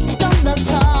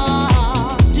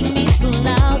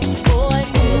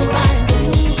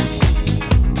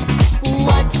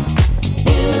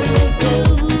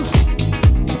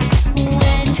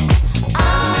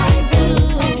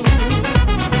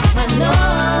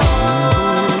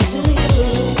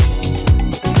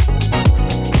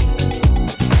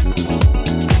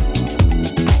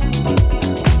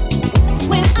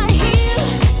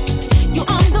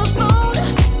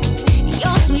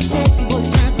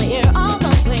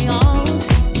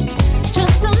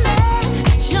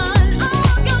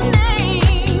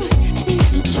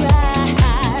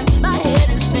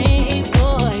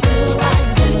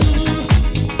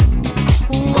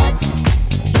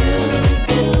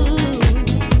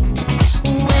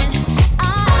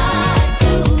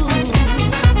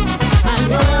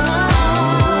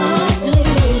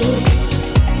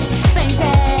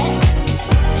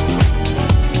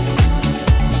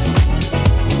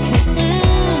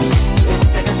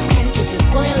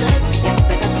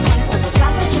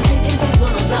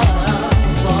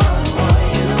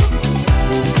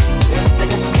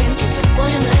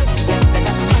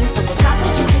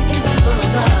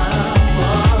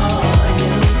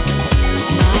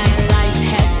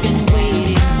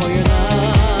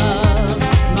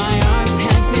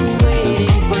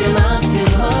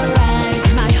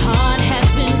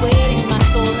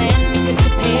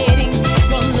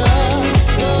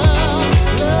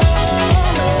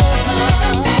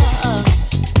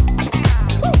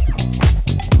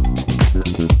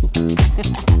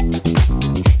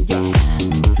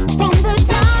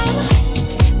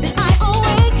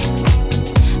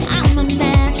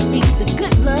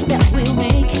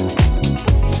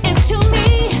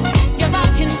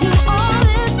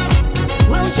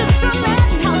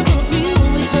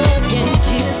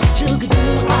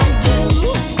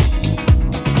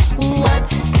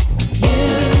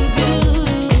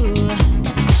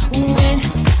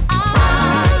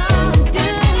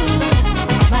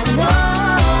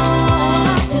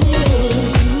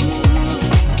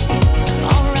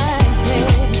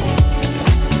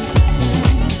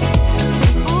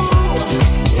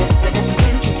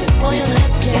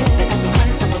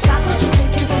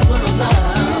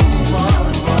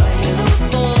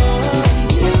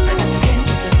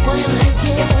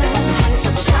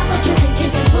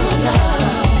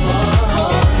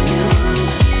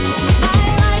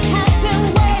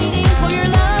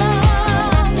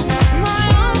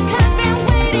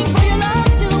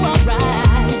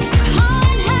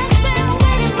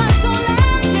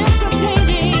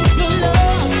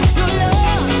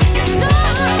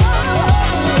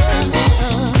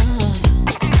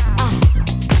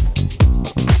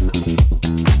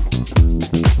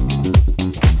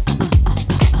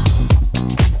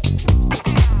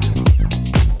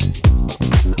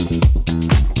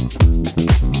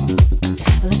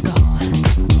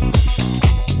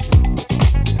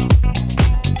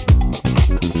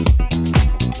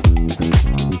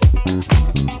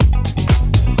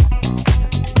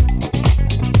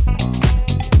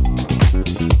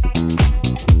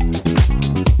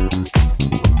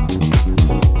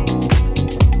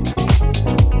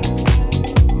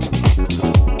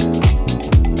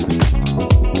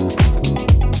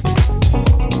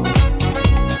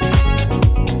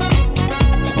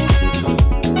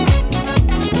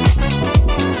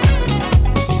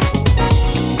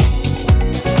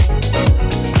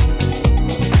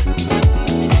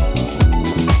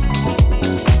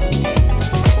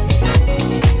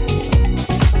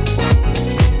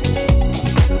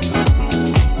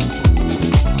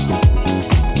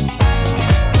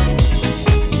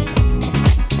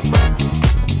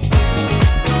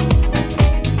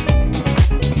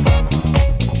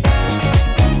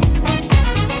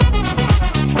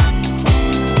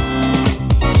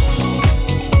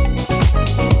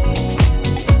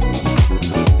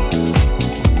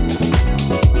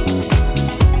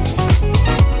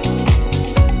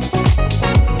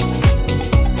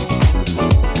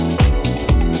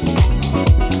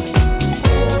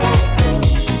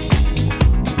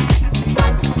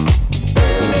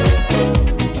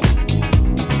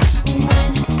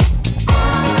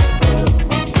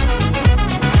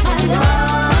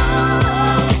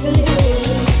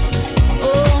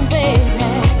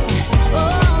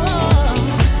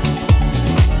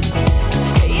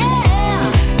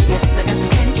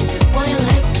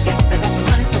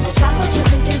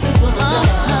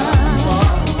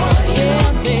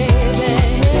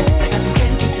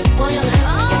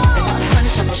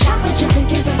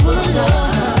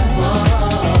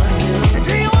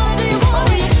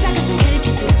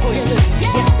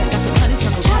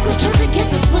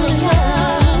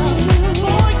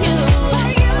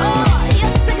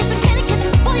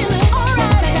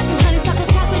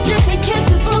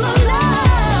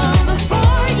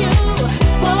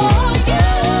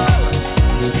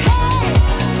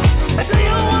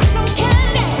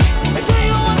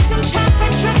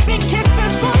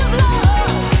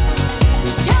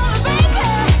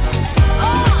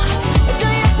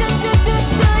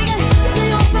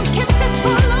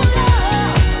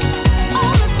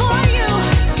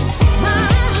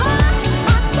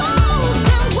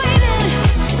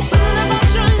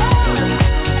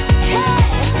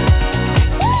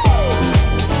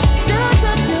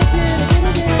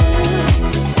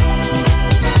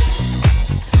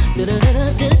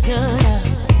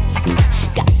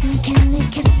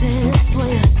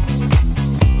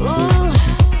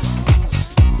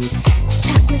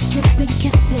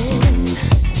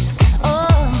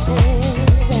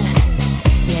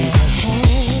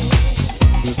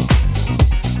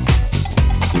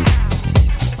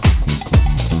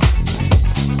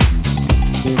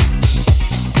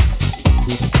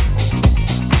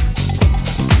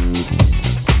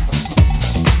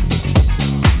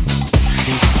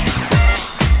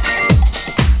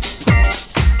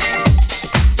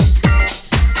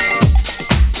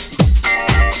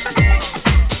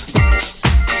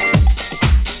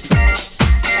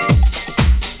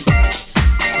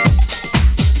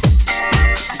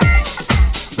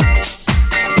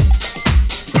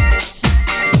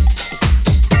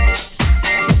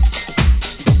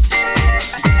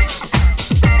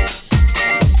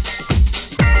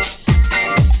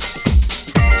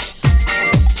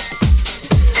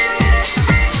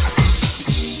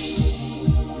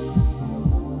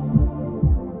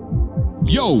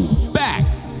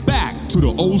 to the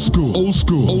old school, old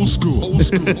school, old school, old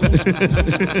school.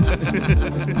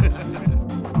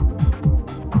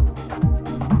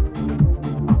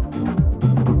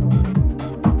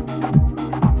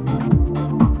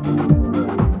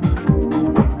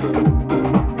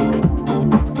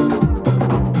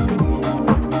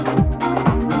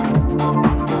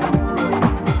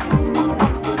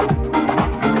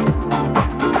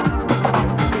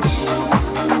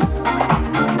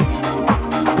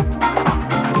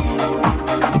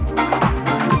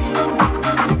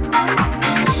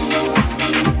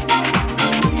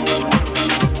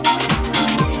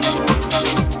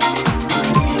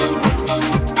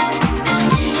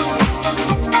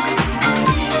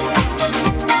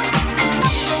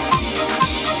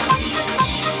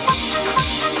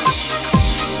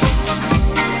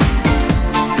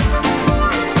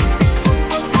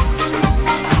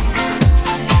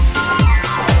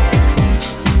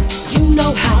 You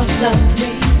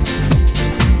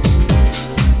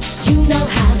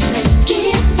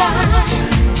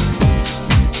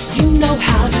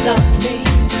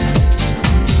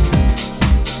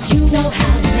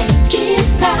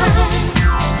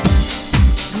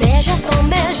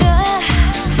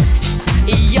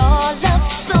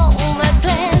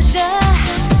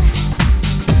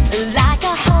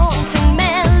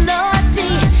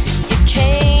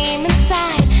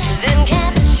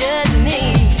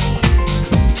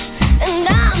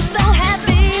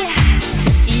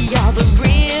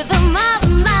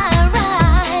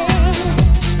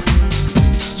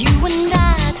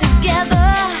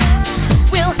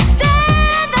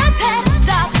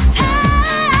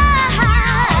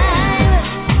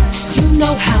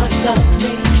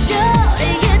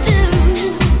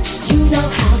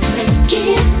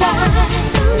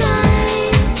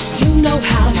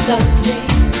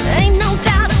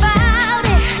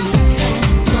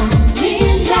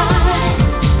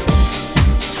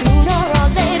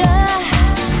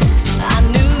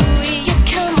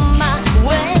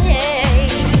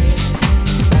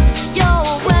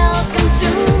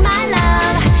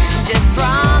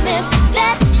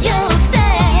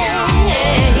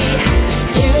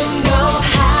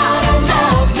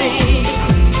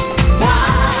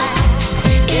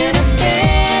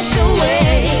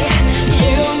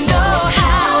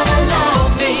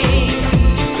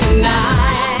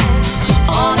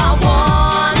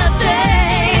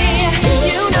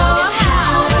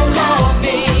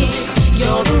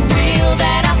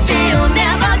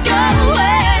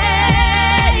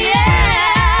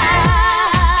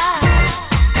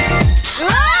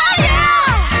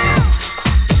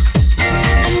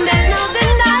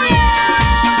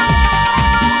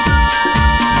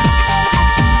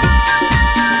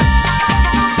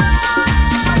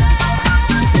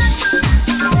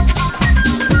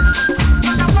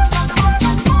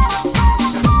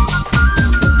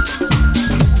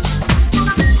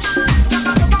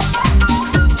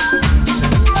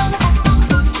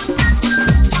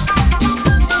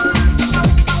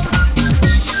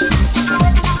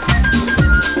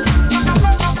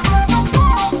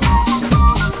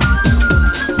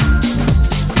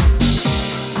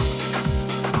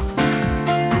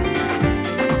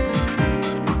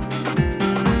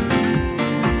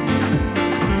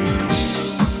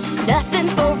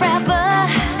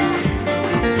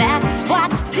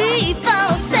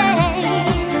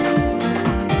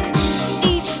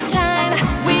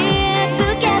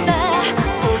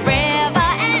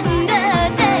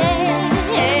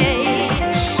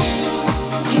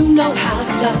know how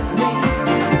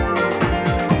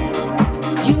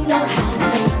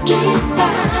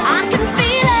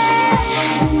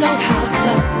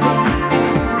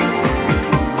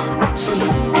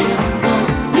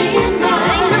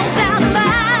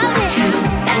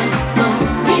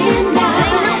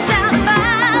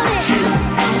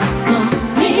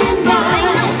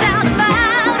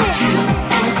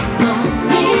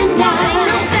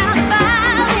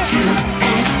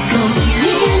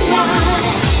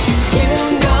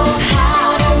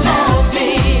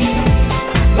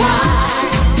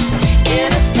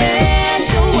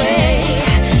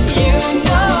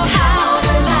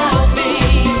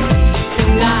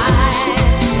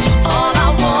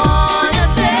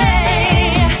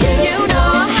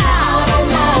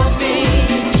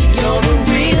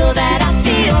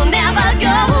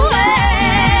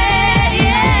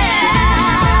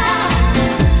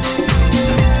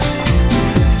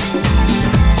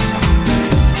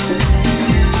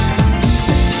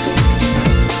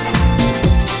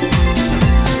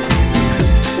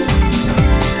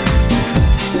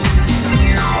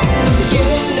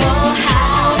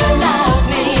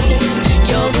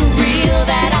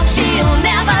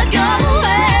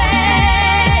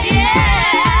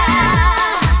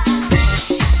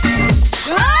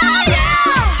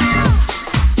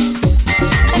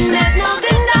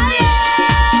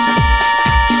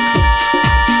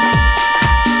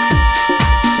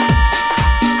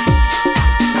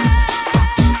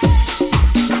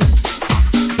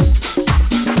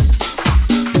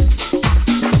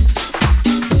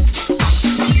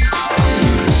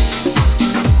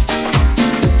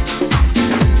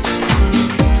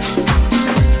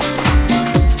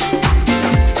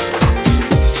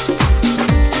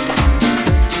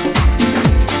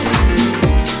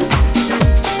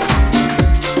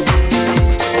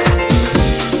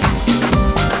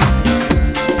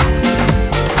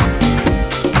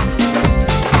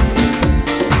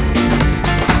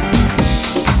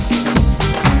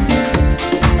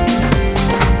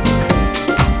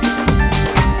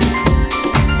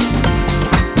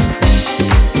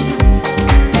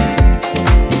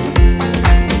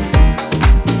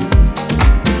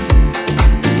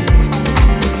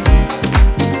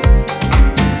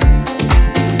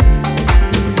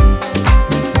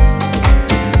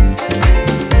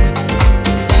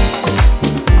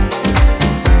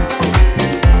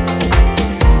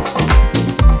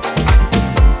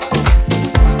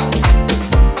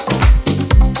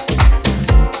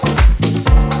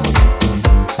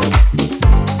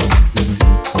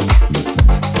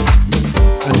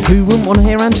Want to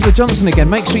hear Angela Johnson again?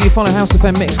 Make sure you follow House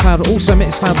FM Mixcloud, also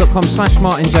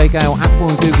mixcloud.com/Martin J. Gale, Apple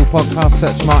and Google Podcast,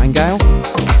 search Martin Gale.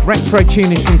 Retro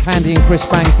tunage from Candy and Chris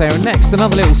Bangs there. And next,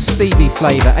 another little Stevie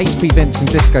flavour, HP Vince and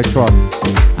Discotron.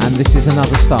 And this is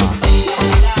Another Star.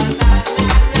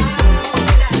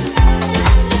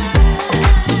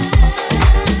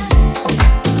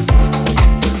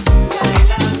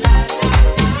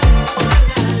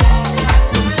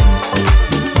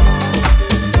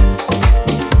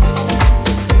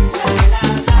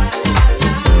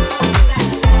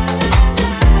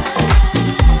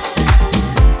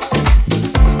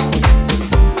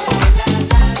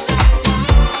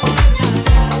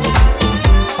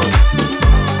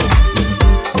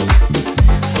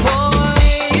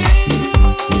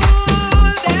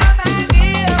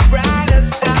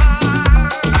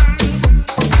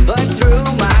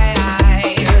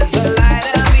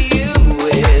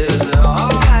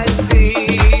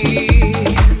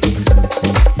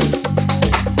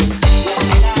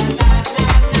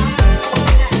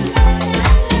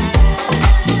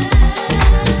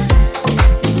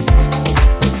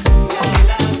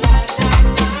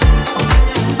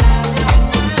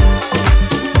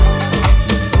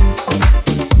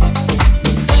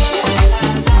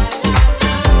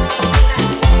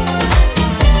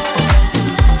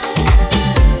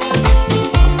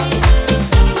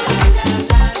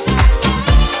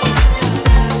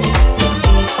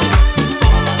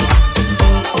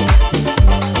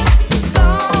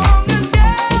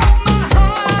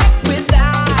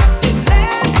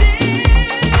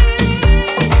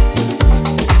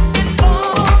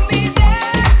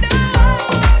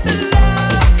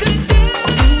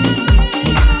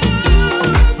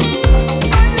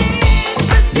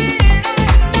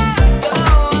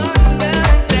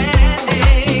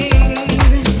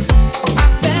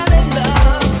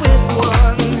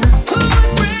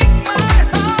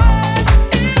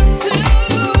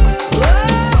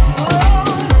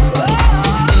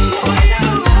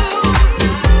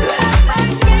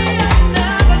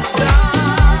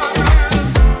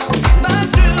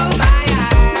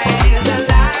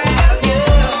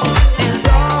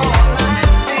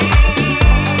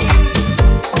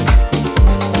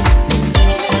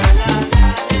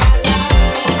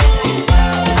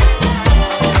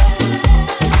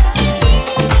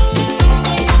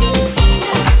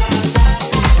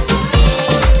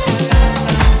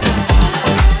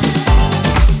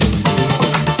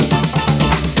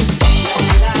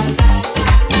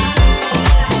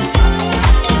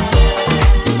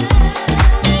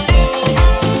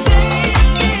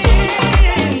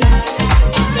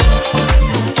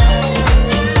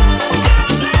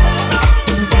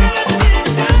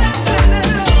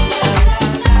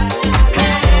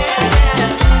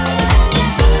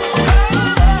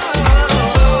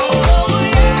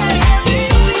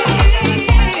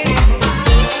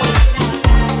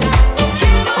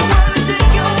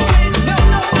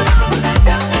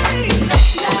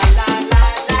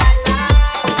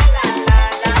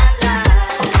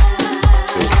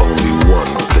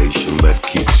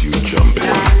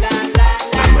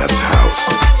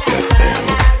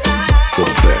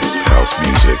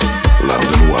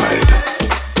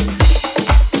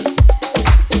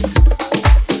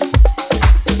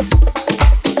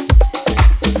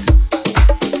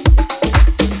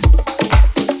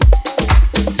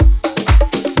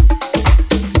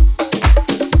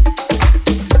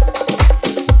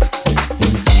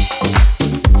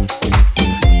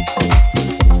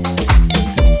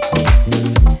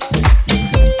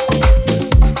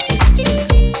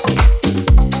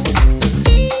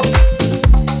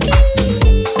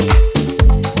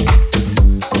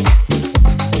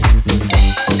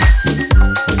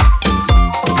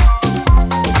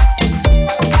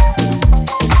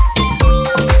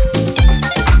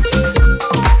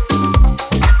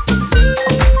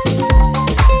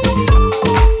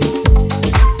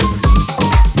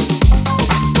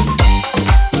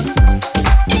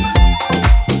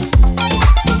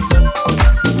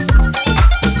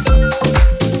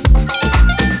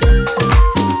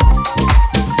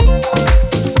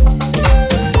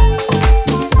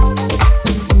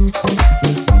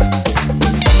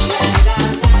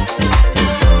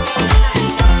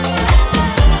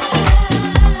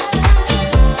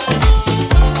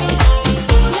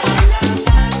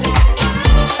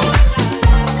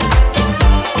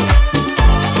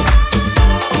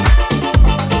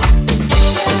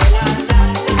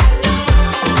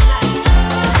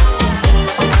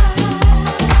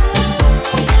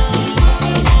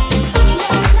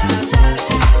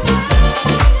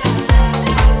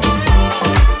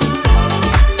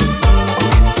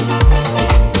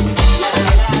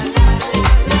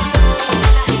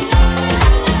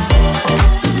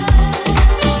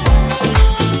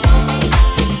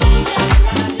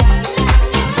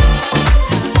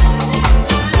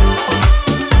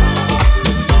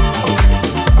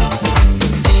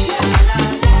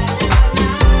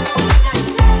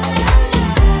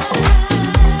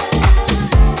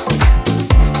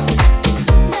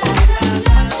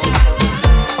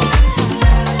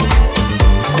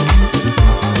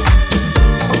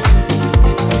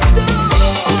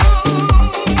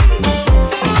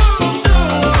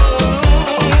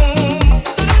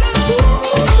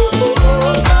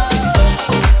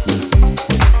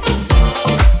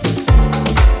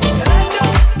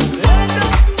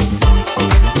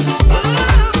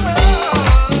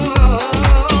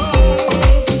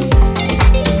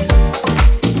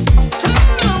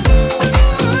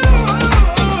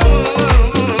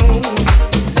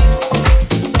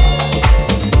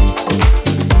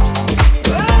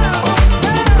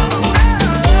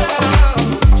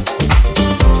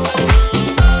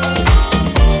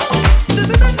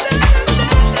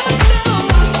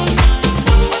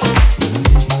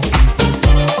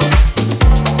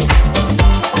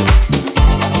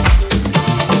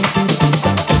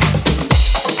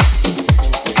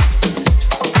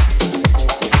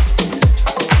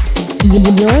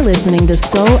 You're listening to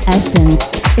Soul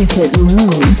Essence. If it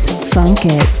moves, funk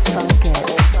it.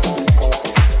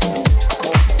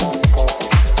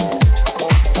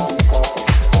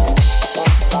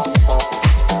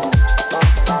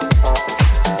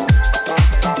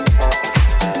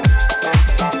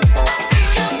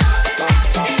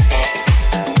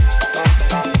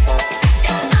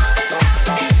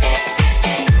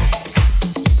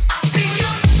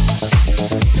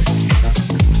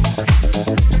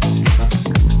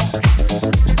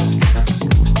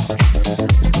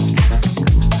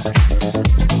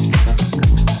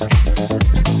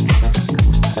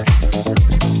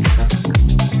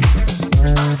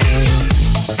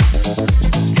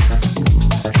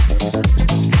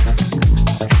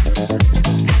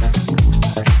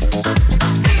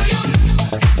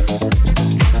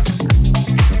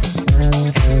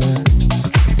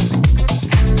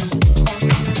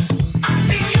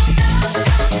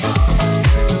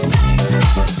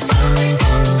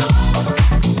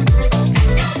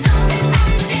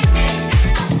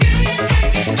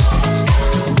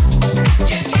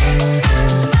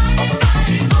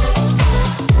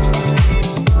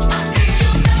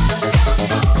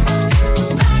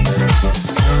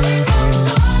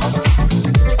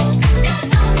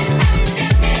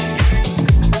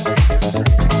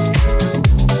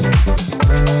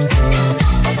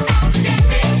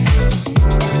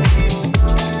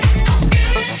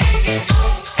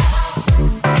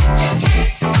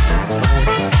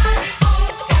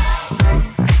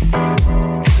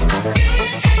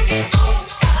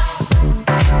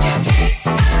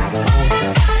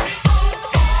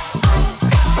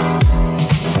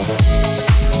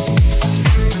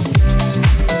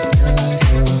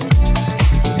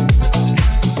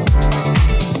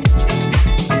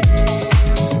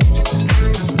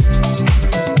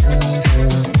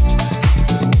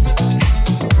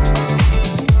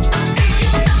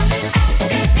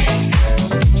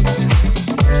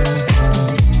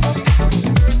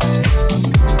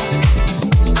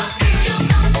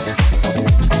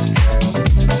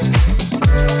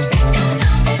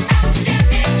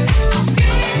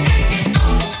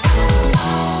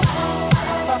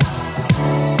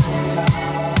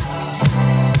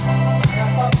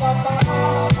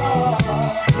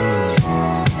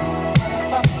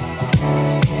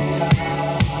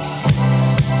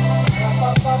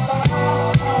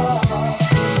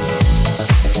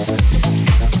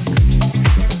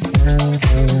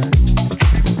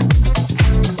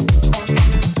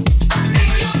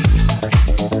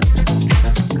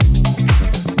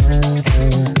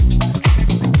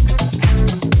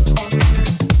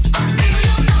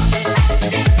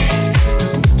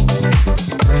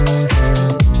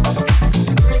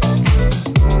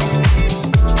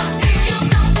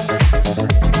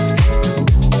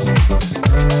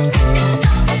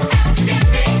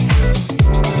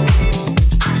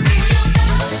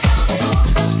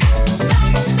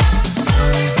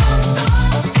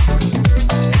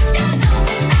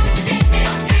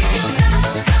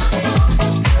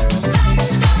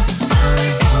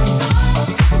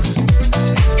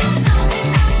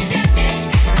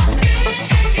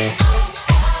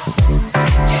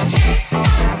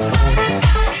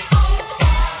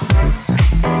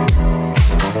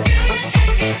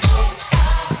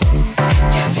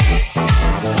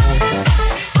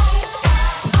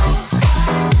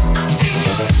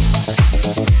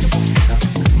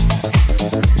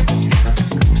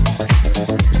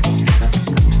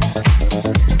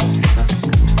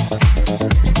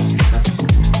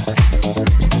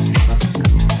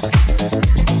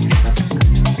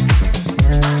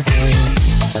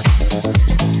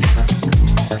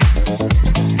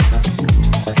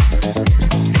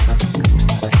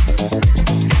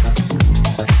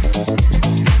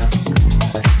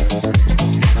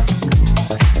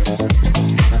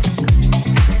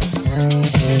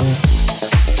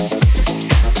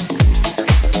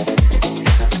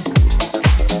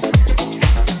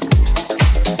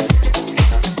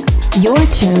 You're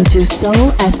tuned to Soul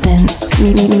Essence,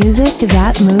 music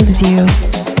that moves you.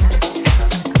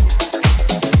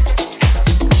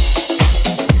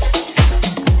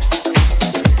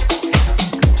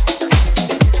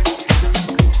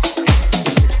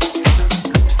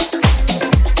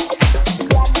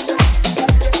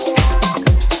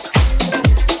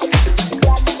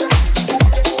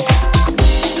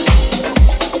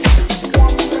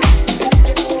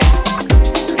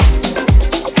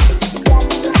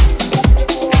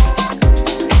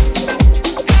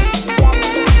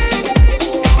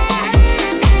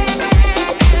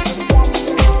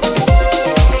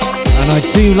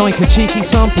 you like a cheeky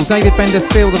sample? David Bender,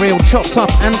 Feel the Real, chopped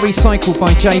up and recycled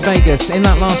by Jay Vegas in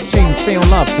that last tune, Feel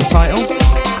Love, the title.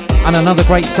 And another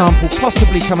great sample,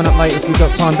 possibly coming up later if we've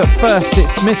got time. But first,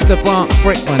 it's Mr. Bart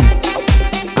Brickman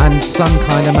and Some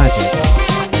Kind of Magic.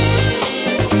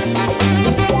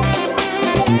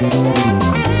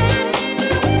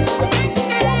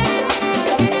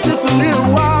 Just a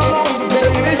little while longer,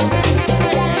 baby.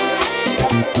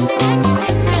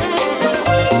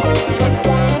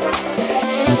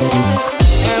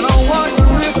 And I wonder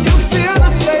if you feel the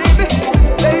same,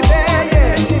 baby,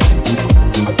 yeah.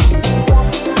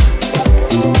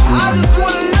 I just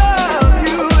wanna love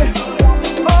you,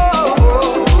 oh.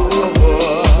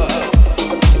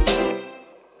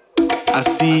 I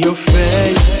see your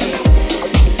face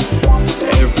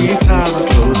every time I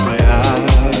close my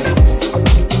eyes.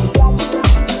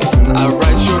 I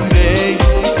write your name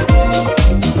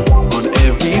on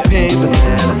every paper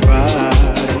that I write,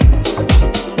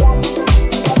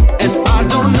 and I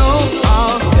don't know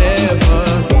I'll ever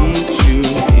meet you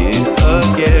here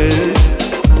again.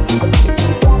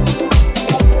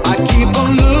 I keep on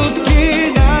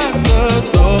looking at the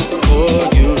door for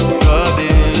you to come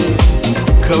in,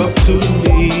 come up to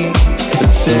me and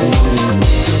say,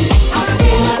 I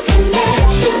feel a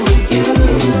connection with you,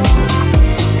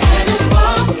 and it's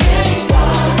spark and it's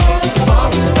dark,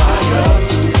 always fire.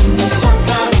 There's some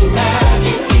kind of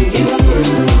magic in you,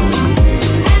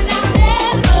 and I've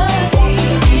never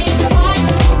seen it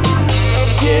twice.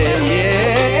 Yeah, yeah,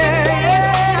 yeah.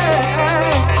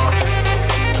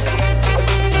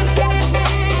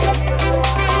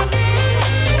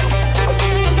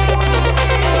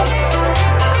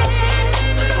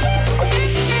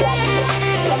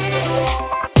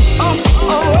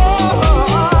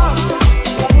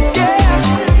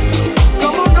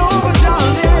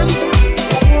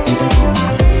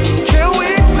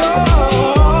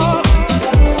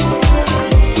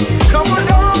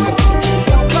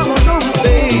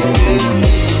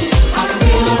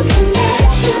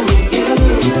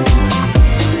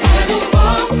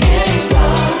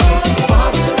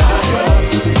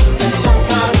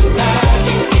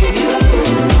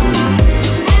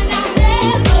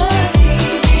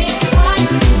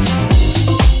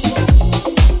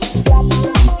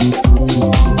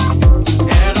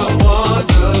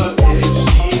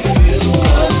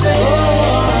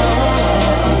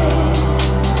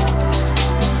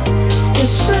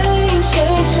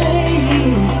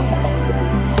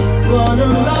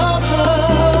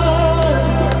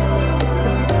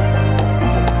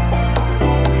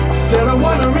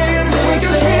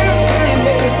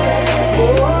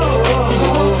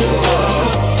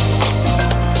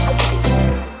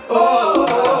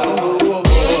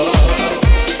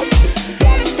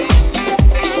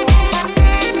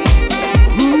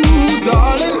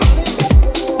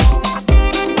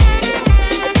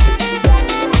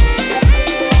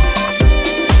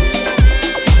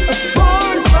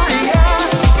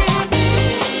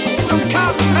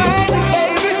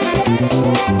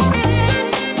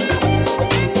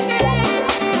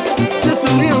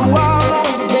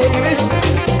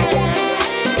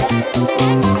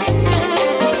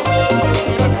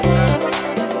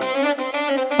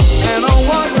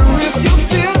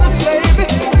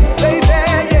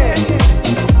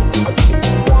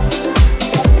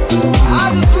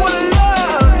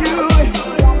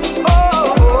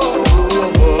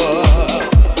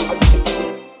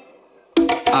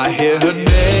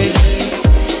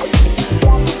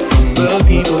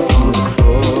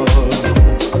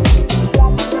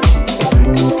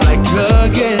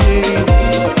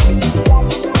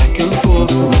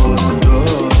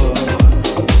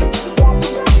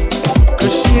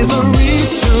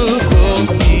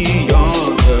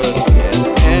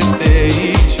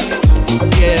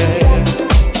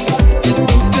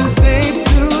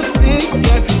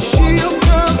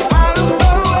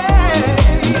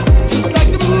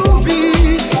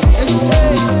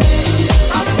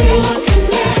 I feel a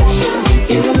connection.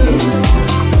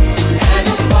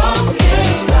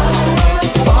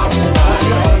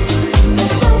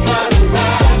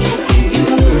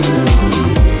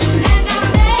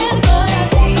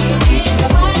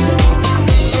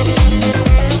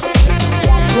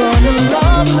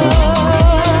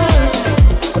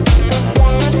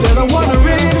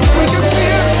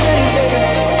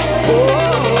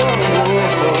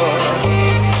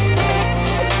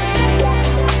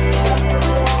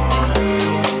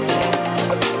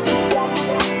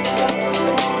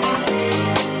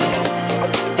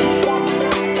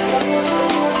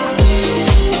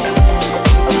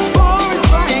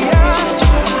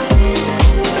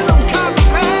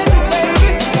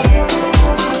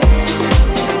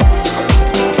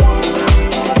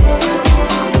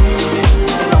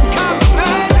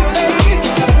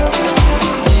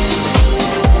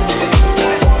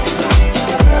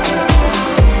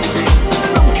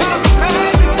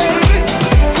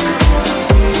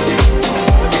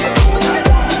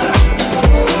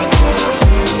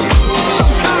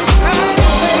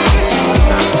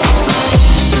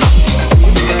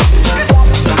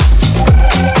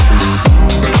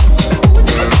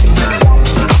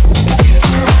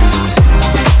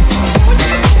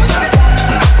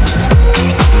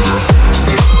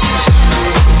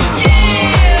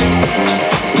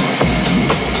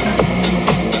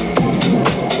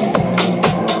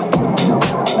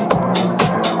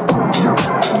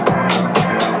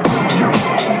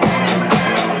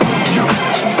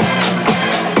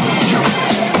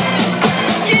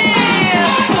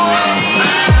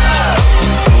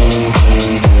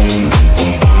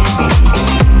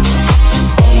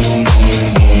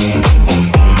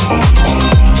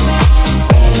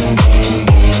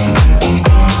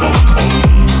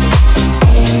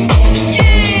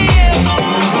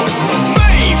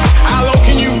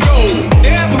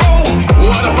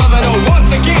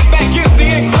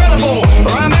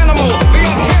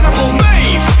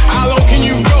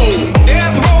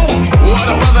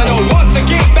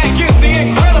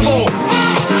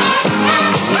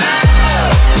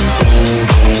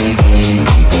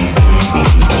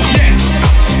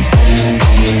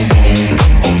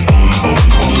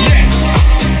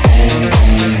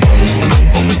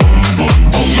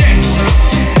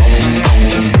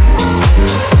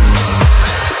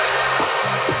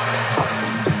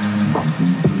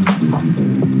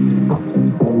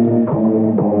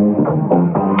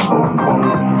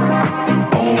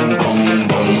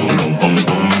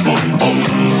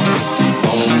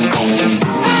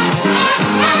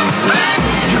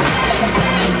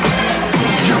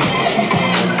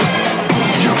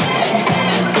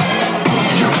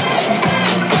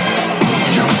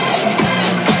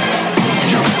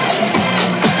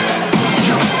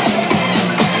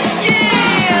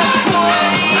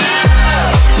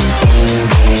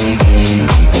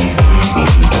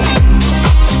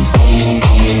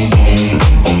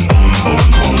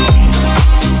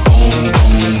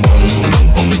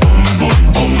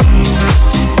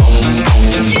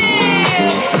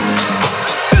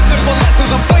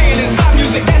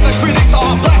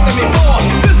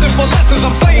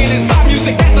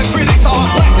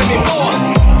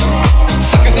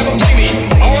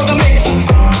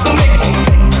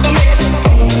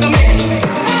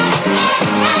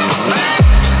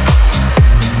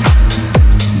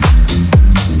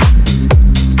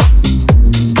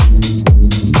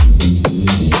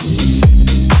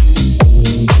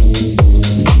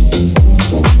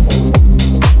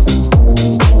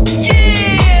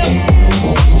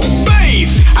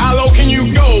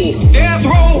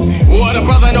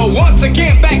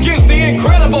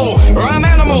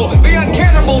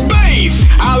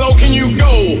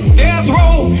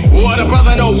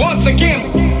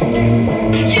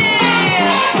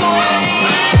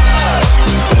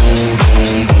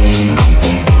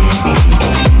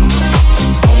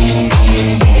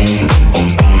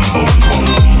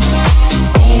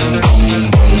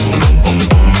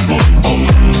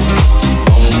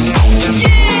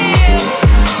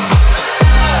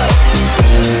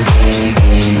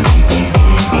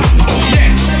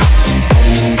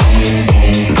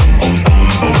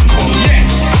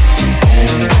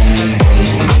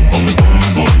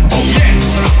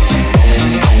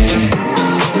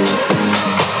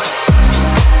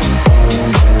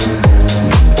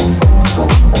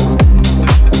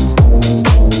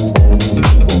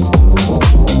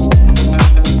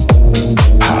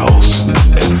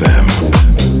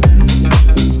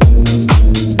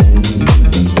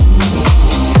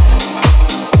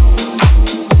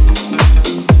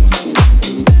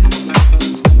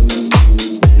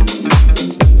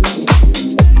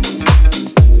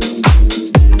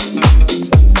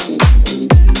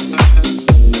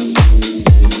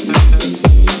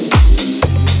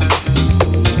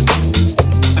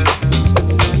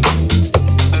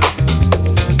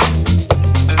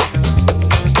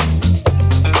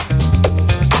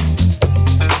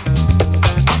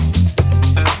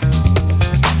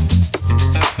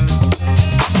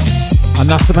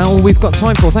 that's about all we've got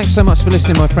time for. Thanks so much for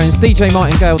listening, my friends.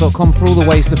 DJMartingale.com for all the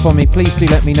ways to find me. Please do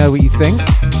let me know what you think.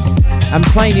 I'm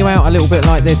playing you out a little bit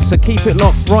like this, so keep it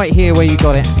locked right here where you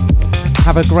got it.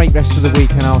 Have a great rest of the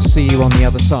week, and I'll see you on the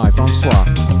other side.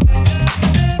 Bonsoir.